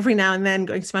reading it, and every now and then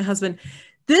going to my husband,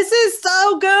 this is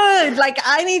so good. Like,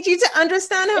 I need you to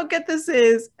understand how good this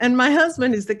is. And my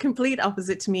husband is the complete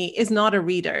opposite to me, is not a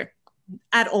reader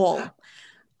at all.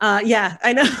 Yeah,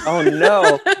 I know. Oh,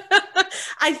 no.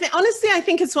 Honestly, I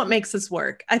think it's what makes us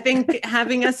work. I think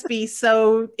having us be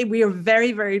we are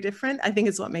very, very different. I think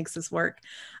it's what makes us work.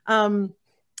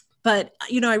 But,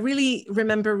 I really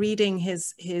remember reading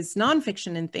his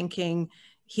nonfiction and thinking,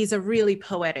 he's a really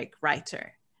poetic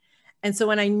writer. And so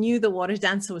when I knew The Water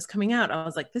Dancer was coming out, I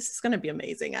was like, this is going to be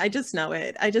amazing. I just know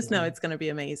it. I just know it's going to be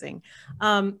amazing.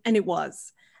 And it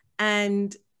was.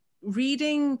 And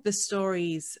reading the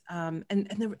stories, and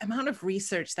the amount of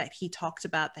research that he talked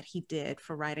about, that he did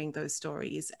for writing those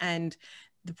stories, and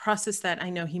the process that I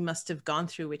know he must have gone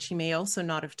through, which he may also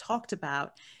not have talked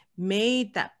about,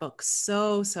 made that book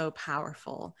so, so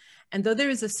powerful. And though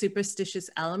there is a superstitious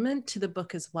element to the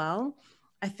book as well,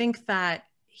 I think that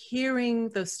hearing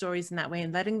those stories in that way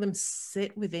and letting them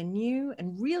sit within you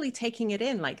and really taking it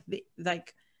in, like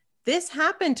this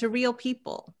happened to real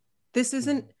people. This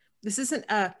isn't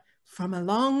from a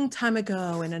long time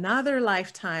ago in another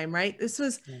lifetime, right? This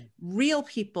was real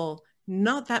people,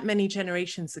 not that many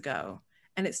generations ago,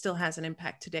 and it still has an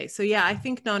impact today. So yeah, I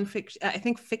think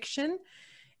fiction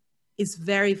is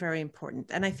very, very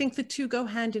important. And I think the two go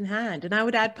hand in hand. And I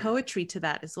would add poetry to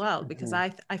that as well, because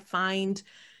I find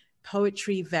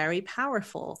poetry very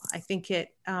powerful. I think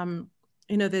it,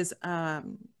 there's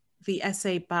the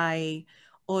essay by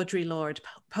Audre Lorde,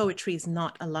 Poetry is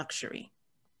Not a Luxury.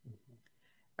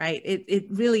 Right? It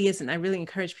really isn't. I really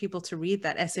encourage people to read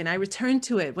that essay. And I return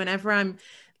to it whenever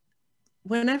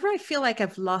I feel like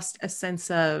I've lost a sense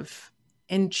of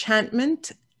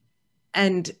enchantment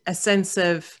and a sense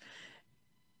of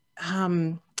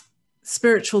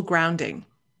spiritual grounding.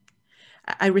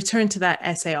 I return to that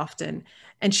essay often.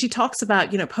 And she talks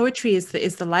about, poetry is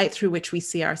the light through which we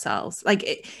see ourselves.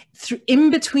 Like, in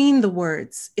between the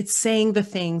words, it's saying the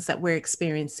things that we're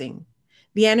experiencing.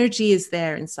 The energy is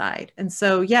there inside. And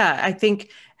so, yeah, I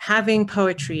think having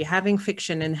poetry, having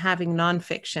fiction, and having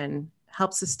nonfiction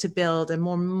helps us to build a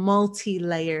more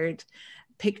multi-layered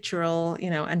pictorial,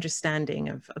 understanding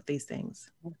of these things.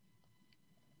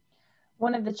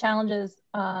 One of the challenges,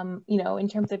 in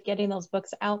terms of getting those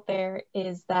books out there,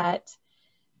 is that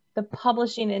the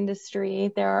publishing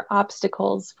industry, there are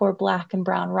obstacles for Black and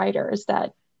brown writers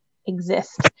that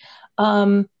exist.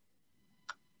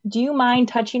 Do you mind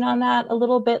touching on that a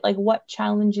little bit? Like, what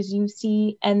challenges you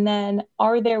see? And then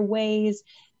are there ways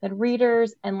that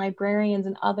readers and librarians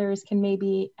and others can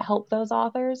maybe help those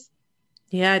authors?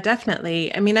 Yeah,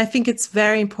 definitely. I mean, I think it's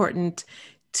very important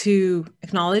to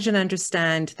acknowledge and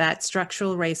understand that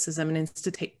structural racism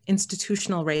and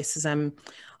institutional racism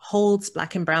holds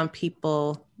Black and brown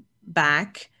people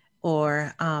back,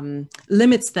 or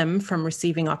limits them from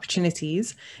receiving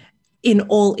opportunities in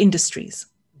all industries.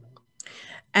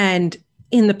 And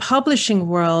in the publishing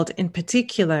world in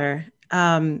particular,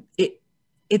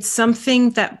 it's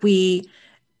something that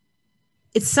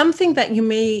you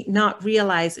may not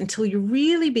realize until you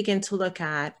really begin to look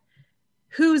at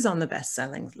who's on the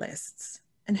best-selling lists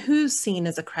and who's seen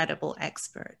as a credible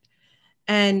expert.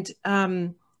 And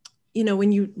when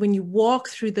you walk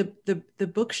through the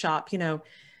bookshop, and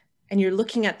you're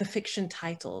looking at the fiction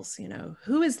titles,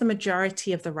 who is the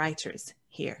majority of the writers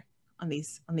here on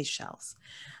these shelves?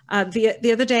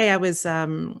 The other day I was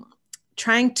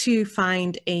trying to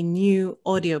find a new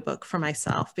audiobook for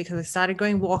myself, because I started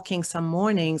going walking some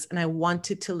mornings and I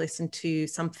wanted to listen to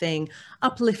something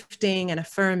uplifting and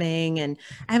affirming. And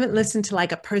I haven't listened to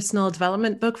like a personal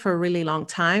development book for a really long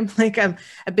time. Like I've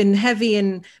been heavy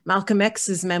in Malcolm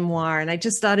X's memoir, and I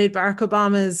just started Barack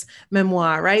Obama's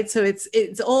memoir, right? So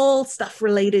it's all stuff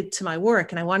related to my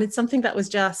work. And I wanted something that was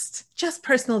just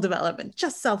personal development,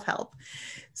 just self-help.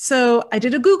 So I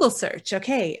did a Google search.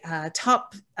 Okay,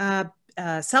 top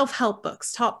self-help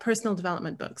books, top personal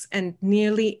development books, and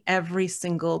nearly every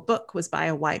single book was by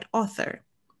a white author.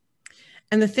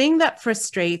 And the thing that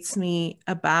frustrates me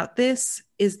about this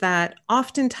is that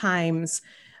oftentimes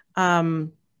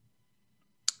many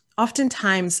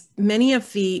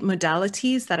of the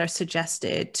modalities that are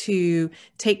suggested to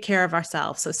take care of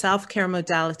ourselves, so self-care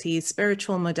modalities,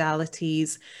 spiritual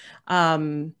modalities,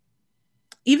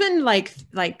 even like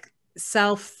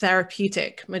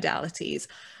self-therapeutic modalities,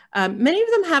 many of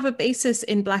them have a basis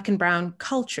in Black and Brown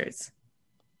cultures,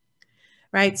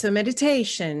 right? So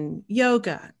meditation,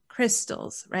 yoga,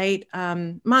 crystals, right?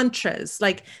 Mantras,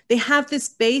 like they have this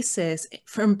basis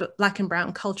from Black and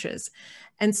Brown cultures.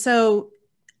 And so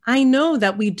I know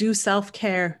that we do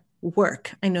self-care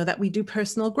work. I know that we do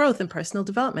personal growth and personal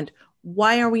development.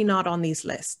 Why are we not on these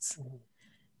lists?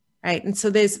 Right? And so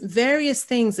there's various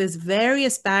things, there's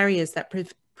various barriers that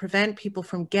prevent people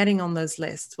from getting on those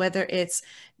lists, whether it's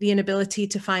the inability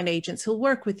to find agents who'll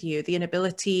work with you, the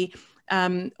inability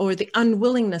or the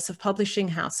unwillingness of publishing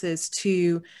houses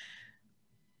to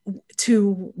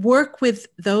work with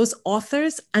those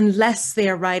authors unless they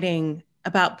are writing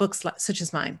about books such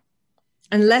as mine,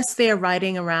 unless they are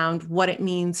writing around what it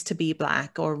means to be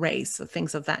Black or race or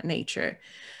things of that nature.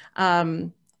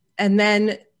 And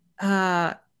then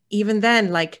even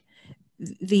then, like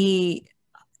the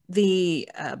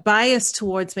bias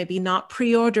towards maybe not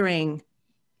pre-ordering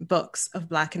books of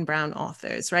Black and Brown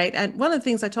authors, right? And one of the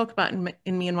things I talk about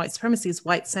in Me and White Supremacy is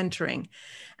white centering.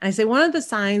 And I say one of the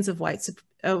signs of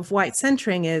white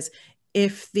centering is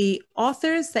if the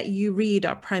authors that you read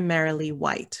are primarily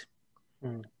white.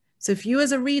 So if you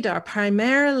as a reader are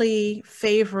primarily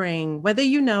favoring, whether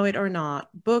you know it or not,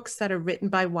 books that are written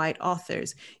by white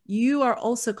authors, you are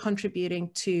also contributing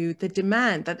to the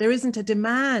demand, that there isn't a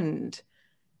demand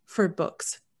for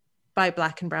books by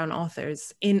Black and Brown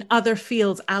authors in other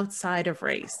fields outside of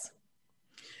race.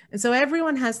 And so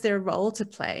everyone has their role to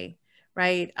play,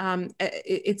 right?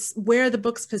 It's where the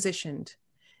book's positioned.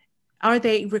 Are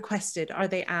they requested? Are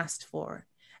they asked for?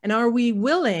 And are we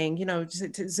willing,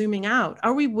 zooming out,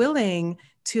 are we willing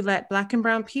to let Black and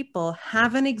Brown people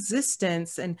have an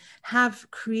existence and have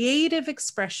creative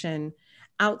expression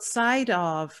outside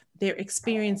of their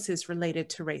experiences related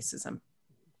to racism?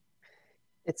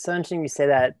 It's so interesting you say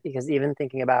that, because even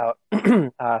thinking about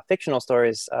fictional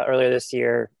stories earlier this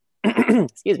year,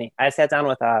 excuse me, I sat down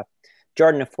with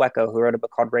Jordan Fueco, who wrote a book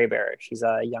called Raybearer. She's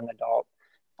a young adult.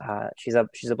 She's a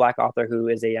Black author who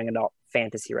is a young adult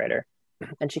fantasy writer.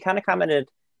 And she kind of commented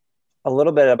a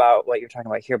little bit about what you're talking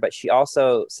about here, but she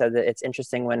also said that it's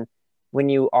interesting when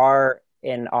you are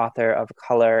an author of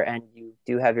color and you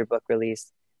do have your book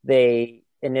released, they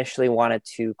initially wanted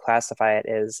to classify it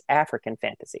as African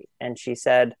fantasy. And she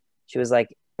said, she was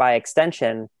like, by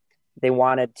extension, they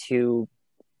wanted to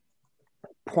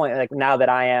point, like, now that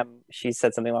I am, she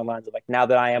said something along the lines of like, now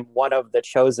that I am one of the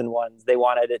chosen ones, they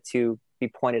wanted it to be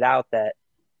pointed out that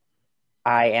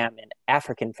I am an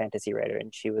African fantasy writer.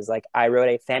 And she was like, I wrote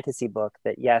a fantasy book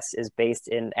that, yes, is based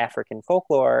in African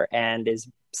folklore and is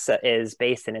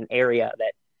based in an area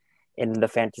that in the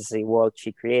fantasy world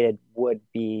she created would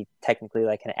be technically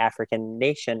like an African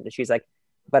nation. She's like,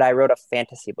 but I wrote a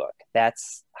fantasy book.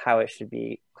 That's how it should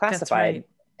be classified. Right.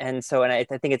 And so, and I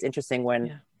think it's interesting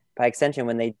when, by extension,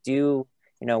 when they do,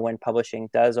 when publishing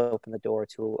does open the door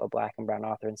to a Black and Brown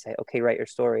author and say, okay, write your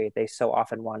story, they so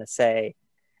often want to say,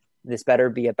 this better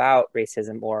be about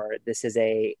racism, or this is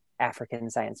a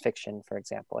African science fiction, for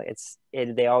example.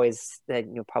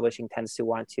 Publishing tends to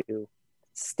want to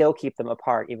still keep them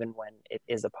apart, even when it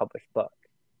is a published book.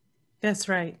 That's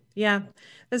right. Yeah,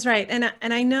 that's right. And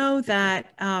I know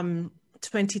that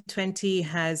 2020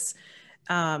 has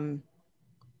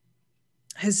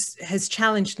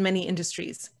challenged many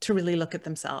industries to really look at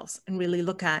themselves and really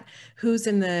look at who's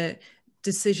in the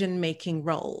decision-making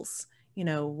roles.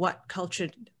 What culture,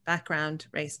 background,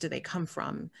 race do they come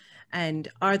from? And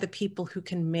are the people who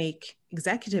can make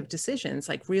executive decisions,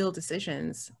 like real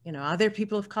decisions, are there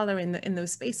people of color in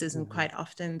those spaces? And quite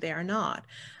often they are not.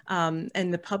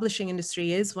 And the publishing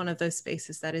industry is one of those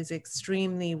spaces that is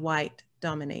extremely white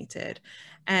dominated.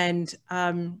 And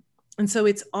so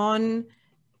it's on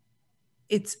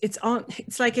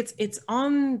it's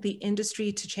on the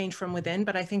industry to change from within,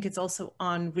 but I think it's also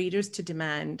on readers to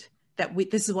demand that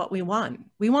this is what we want.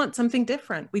 We want something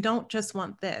different. We don't just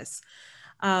want this.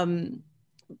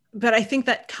 But I think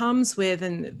that comes with,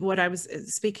 and what I was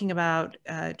speaking about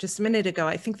just a minute ago,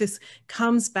 I think this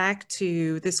comes back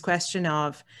to this question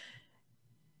of,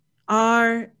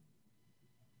 are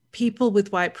people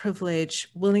with white privilege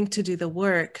willing to do the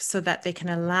work so that they can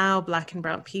allow Black and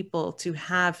brown people to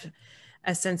have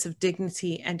a sense of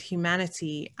dignity and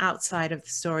humanity outside of the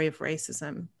story of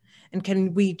racism? And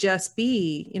can we just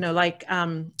be, like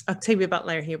Octavia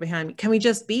Butler here behind me, can we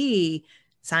just be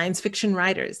science fiction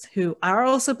writers who are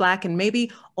also Black, and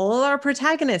maybe all our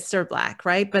protagonists are Black,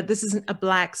 right? But this isn't a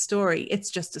Black story, it's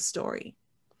just a story.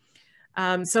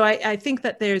 So I think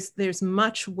that there's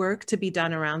much work to be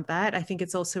done around that. I think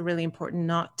it's also really important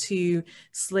not to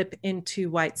slip into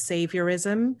white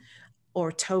saviorism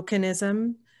or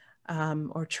tokenism,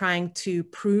 or trying to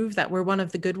prove that we're one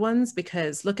of the good ones,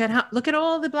 because look at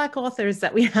all the Black authors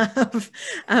that we have.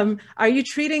 Are you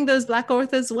treating those Black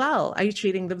authors well? Are you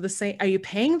treating them the same? Are you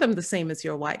paying them the same as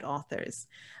your white authors?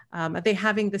 Are they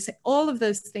having the same? All of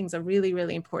those things are really,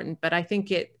 really important, but I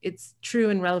think it's true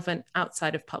and relevant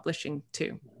outside of publishing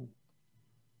too.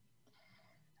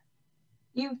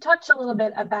 You touched a little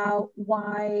bit about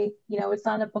why, it's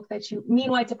not a book that Me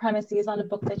and White Supremacy is not a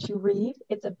book that you read,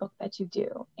 it's a book that you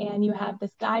do. And you have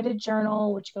this guided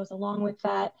journal, which goes along with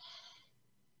that.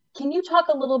 Can you talk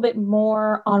a little bit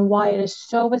more on why it is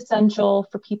so essential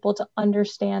for people to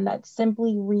understand that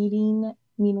simply reading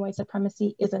Me and White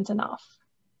Supremacy isn't enough?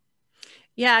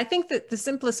 Yeah, I think that the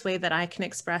simplest way that I can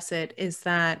express it is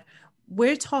that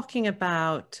we're talking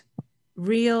about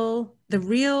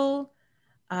the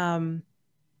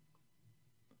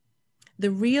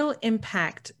real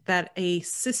impact that a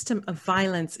system of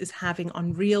violence is having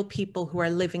on real people who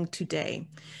are living today,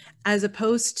 as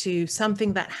opposed to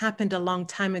something that happened a long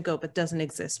time ago but doesn't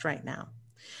exist right now.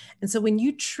 And so when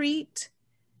you treat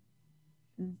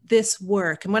this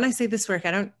work, and when I say this work,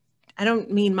 I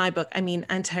don't mean my book, I mean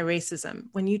anti-racism.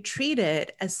 When you treat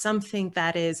it as something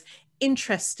that is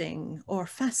interesting or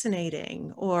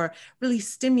fascinating or really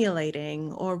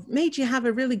stimulating or made you have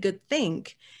a really good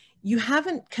think, you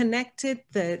haven't connected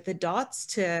the dots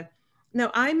to,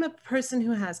 no, I'm a person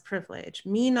who has privilege.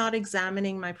 Me not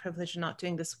examining my privilege and not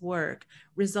doing this work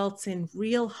results in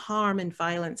real harm and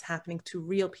violence happening to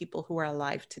real people who are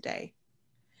alive today.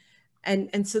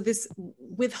 And so this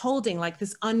withholding, like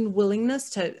this unwillingness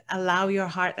to allow your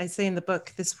heart, I say in the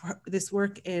book, this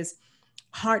work is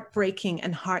heartbreaking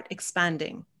and heart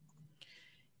expanding.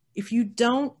 If you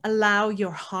don't allow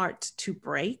your heart to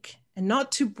break, and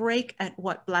not to break at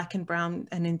what Black and brown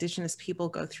and Indigenous people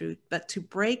go through, but to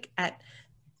break at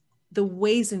the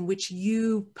ways in which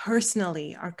you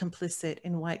personally are complicit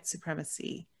in white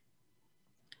supremacy,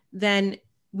 then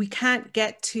we can't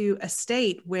get to a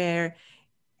state where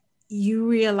you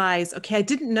realize, okay, I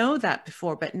didn't know that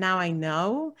before, but now I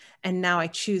know, and now I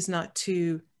choose not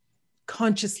to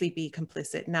consciously be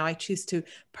complicit. Now I choose to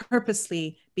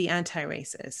purposely be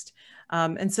anti-racist.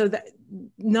 And so that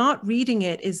not reading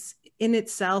it is in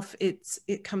itself,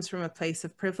 it comes from a place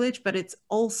of privilege, but it's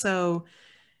also,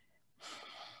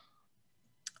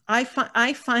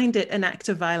 I find it an act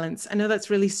of violence. I know that's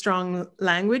really strong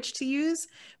language to use,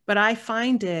 but I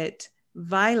find it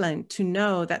violent to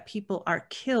know that people are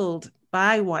killed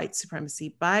by white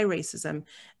supremacy, by racism,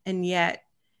 and yet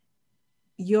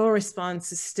your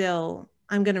response is still,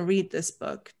 I'm going to read this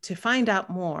book to find out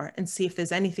more and see if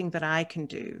there's anything that I can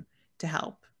do to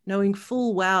help, knowing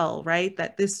full well, right,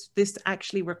 that this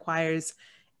actually requires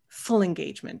full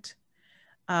engagement.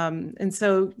 And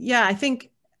so, yeah, I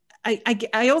think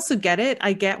I also get it.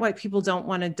 I get why people don't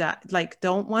want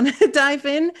to dive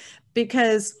in,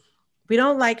 because we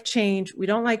don't like change. We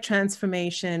don't like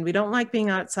transformation. We don't like being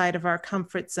outside of our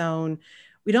comfort zone.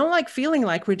 We don't like feeling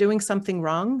like we're doing something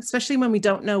wrong, especially when we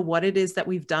don't know what it is that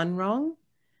we've done wrong.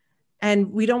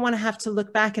 And we don't want to have to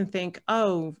look back and think,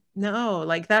 oh, no,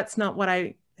 like that's not what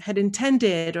I had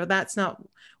intended, or that's not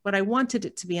what I wanted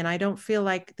it to be. And I don't feel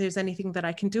like there's anything that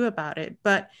I can do about it.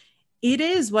 But it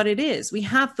is what it is. We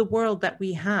have the world that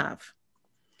we have.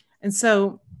 And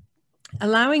so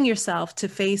allowing yourself to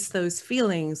face those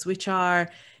feelings, which are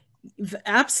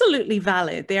absolutely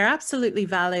valid. They're absolutely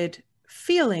valid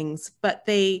feelings, but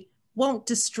they won't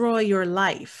destroy your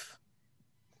life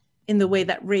in the way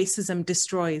that racism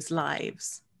destroys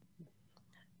lives.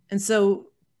 And so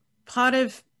part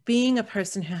of being a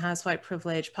person who has white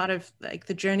privilege, part of like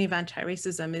the journey of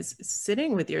anti-racism is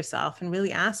sitting with yourself and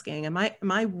really asking, am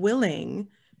I willing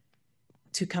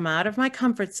to come out of my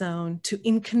comfort zone, to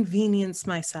inconvenience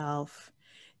myself,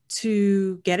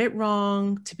 to get it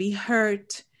wrong, to be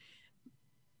hurt,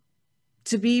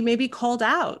 to be maybe called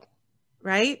out,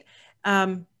 right?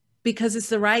 Because it's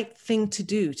the right thing to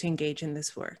do to engage in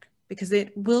this work, because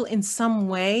it will in some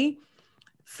way,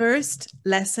 first,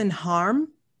 lessen harm,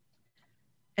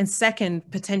 and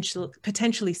second,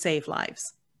 potentially save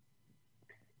lives.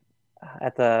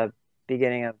 At the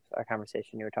beginning of our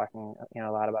conversation, you were talking,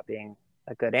 a lot about being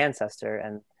a good ancestor,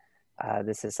 and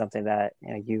this is something that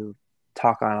you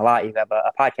talk on a lot. You have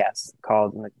a podcast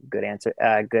called Good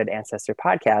Ancestor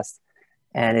Podcast,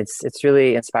 and it's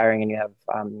really inspiring. And you have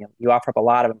you offer up a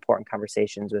lot of important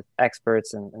conversations with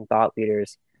experts and thought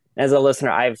leaders. And as a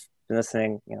listener, I've been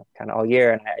listening, kind of all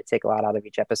year, and I take a lot out of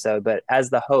each episode. But as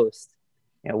the host,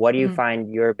 what do you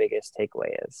find your biggest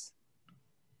takeaway is?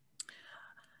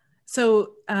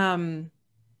 So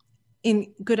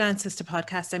in Good Ancestor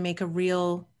Podcast, I made a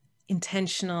real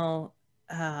intentional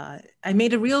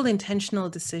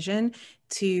decision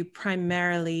to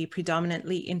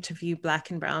predominantly interview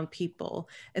Black and Brown people,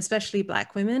 especially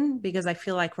Black women, because I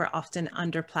feel like we're often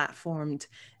under-platformed,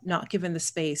 not given the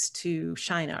space to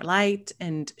shine our light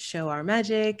and show our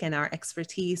magic and our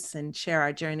expertise and share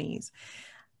our journeys.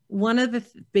 One of the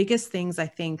biggest things I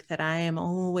think that I am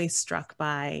always struck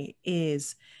by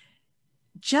is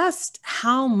just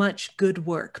how much good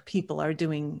work people are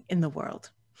doing in the world.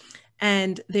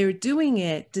 And they're doing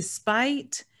it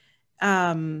despite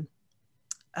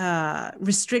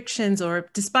restrictions, or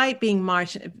despite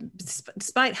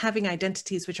having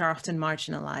identities which are often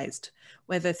marginalized,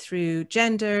 whether through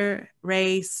gender,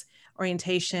 race,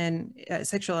 orientation,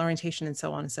 sexual orientation, and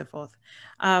so on and so forth.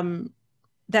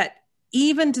 That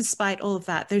even despite all of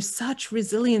that, there's such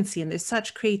resiliency and there's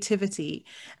such creativity,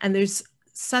 and there's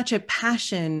such a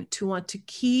passion to want to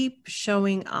keep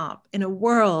showing up in a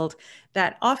world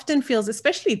that often feels,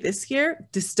 especially this year,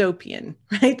 dystopian,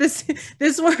 right? This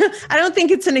world, I don't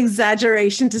think it's an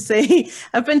exaggeration to say,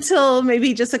 up until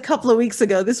maybe just a couple of weeks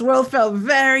ago, this world felt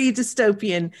very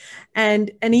dystopian. And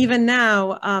even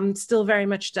now, still very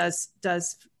much does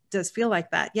feel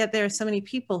like that. Yet there are so many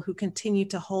people who continue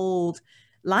to hold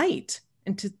light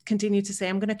and to continue to say,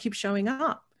 I'm going to keep showing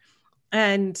up.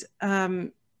 And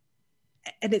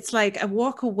it's like I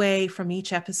walk away from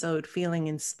each episode feeling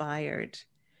inspired.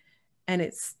 And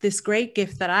it's this great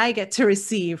gift that I get to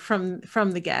receive from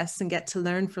the guests and get to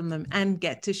learn from them and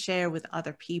get to share with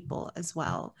other people as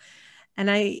well. And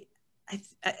I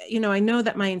know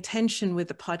that my intention with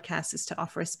the podcast is to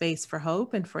offer a space for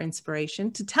hope and for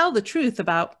inspiration, to tell the truth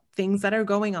about things that are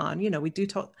going on. We do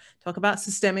talk about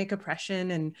systemic oppression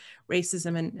and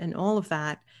racism and all of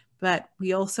that, but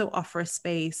we also offer a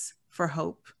space for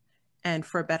hope and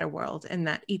for a better world, and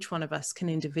that each one of us can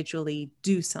individually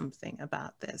do something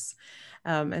about this.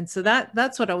 And so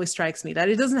that's what always strikes me, that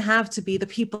it doesn't have to be the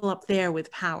people up there with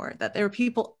power, that there are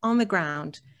people on the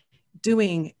ground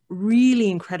doing really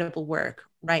incredible work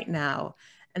right now,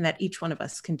 and that each one of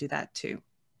us can do that too.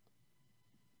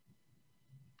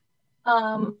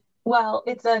 Well,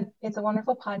 it's a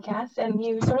wonderful podcast, and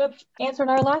you sort of answered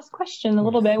our last question a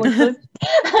little bit, which was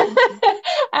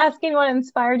asking what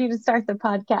inspired you to start the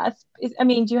podcast.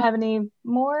 Do you have any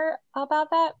more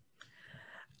about that?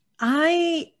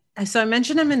 So I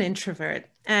mentioned I'm an introvert,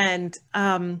 and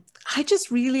I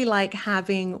just really like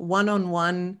having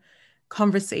one-on-one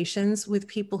conversations with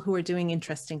people who are doing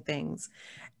interesting things.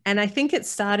 And I think it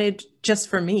started just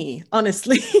for me,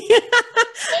 honestly.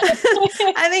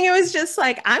 I think it was just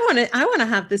like, I want to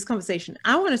have this conversation.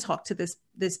 I want to talk to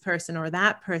this person or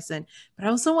that person, but I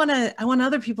also want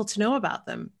other people to know about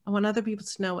them. I want other people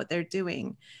to know what they're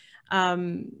doing.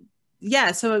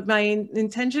 So my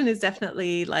intention is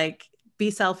definitely like,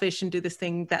 be selfish and do this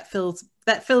thing that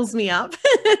fills me up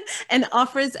and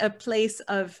offers a place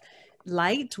of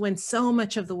light when so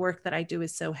much of the work that I do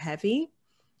is so heavy.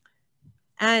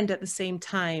 And at the same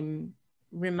time,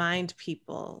 remind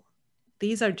people,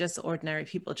 these are just ordinary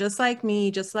people, just like me,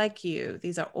 just like you.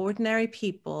 These are ordinary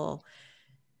people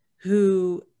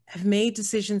who have made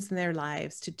decisions in their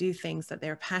lives to do things that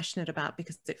they're passionate about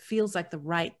because it feels like the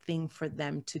right thing for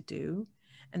them to do,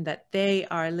 and that they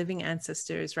are living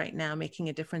ancestors right now making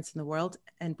a difference in the world,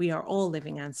 and we are all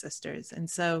living ancestors. And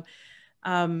so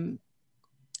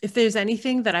if there's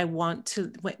anything that I want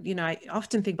to, I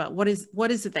often think about what is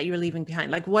it that you're leaving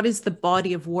behind? Like, what is the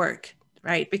body of work,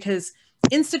 right? Because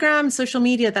Instagram, social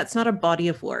media, that's not a body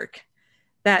of work.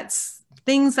 That's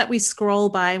things that we scroll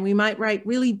by, and we might write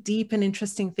really deep and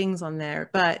interesting things on there,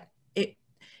 but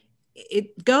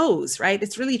it goes, right?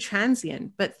 It's really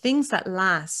transient. But things that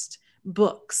last,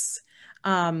 books,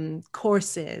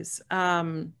 courses,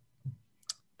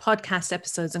 podcast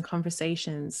episodes and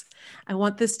conversations. I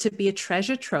want this to be a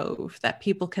treasure trove that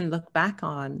people can look back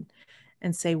on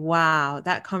and say, wow,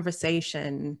 that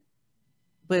conversation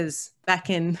was back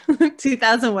in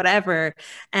 2000 whatever,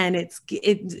 and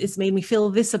it's made me feel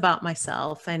this about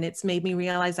myself, and it's made me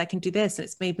realize I can do this, and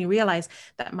it's made me realize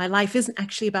that my life isn't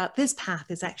actually about this path,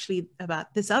 it's actually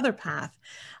about this other path.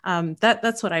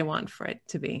 That's what I want for it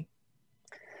to be.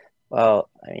 Well,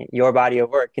 I mean, your body of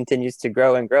work continues to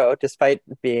grow and grow despite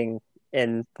being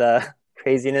in the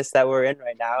craziness that we're in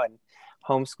right now, and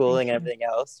homeschooling and everything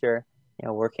else. You're,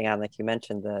 working on, like you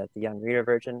mentioned, the young reader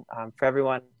version. For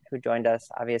everyone who joined us,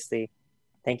 obviously,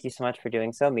 thank you so much for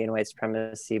doing so. Me and White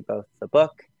Supremacy, both the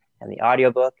book and the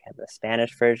audiobook and the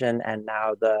Spanish version and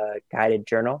now the guided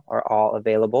journal are all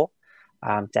available.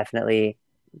 Definitely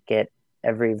get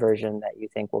every version that you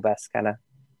think will best kind of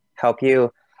help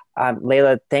you.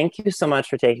 Layla, thank you so much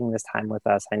for taking this time with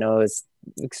us. I know it was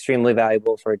extremely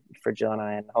valuable for Jill and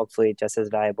I, and hopefully just as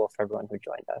valuable for everyone who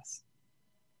joined us.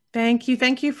 Thank you.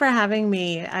 Thank you for having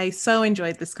me. I so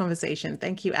enjoyed this conversation.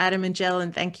 Thank you, Adam and Jill,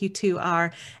 and thank you to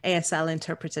our ASL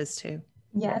interpreters too.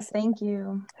 Yes, thank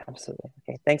you. Absolutely.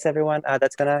 Okay, thanks everyone.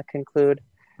 That's going to conclude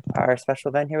our special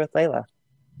event here with Layla.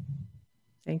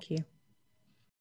 Thank you.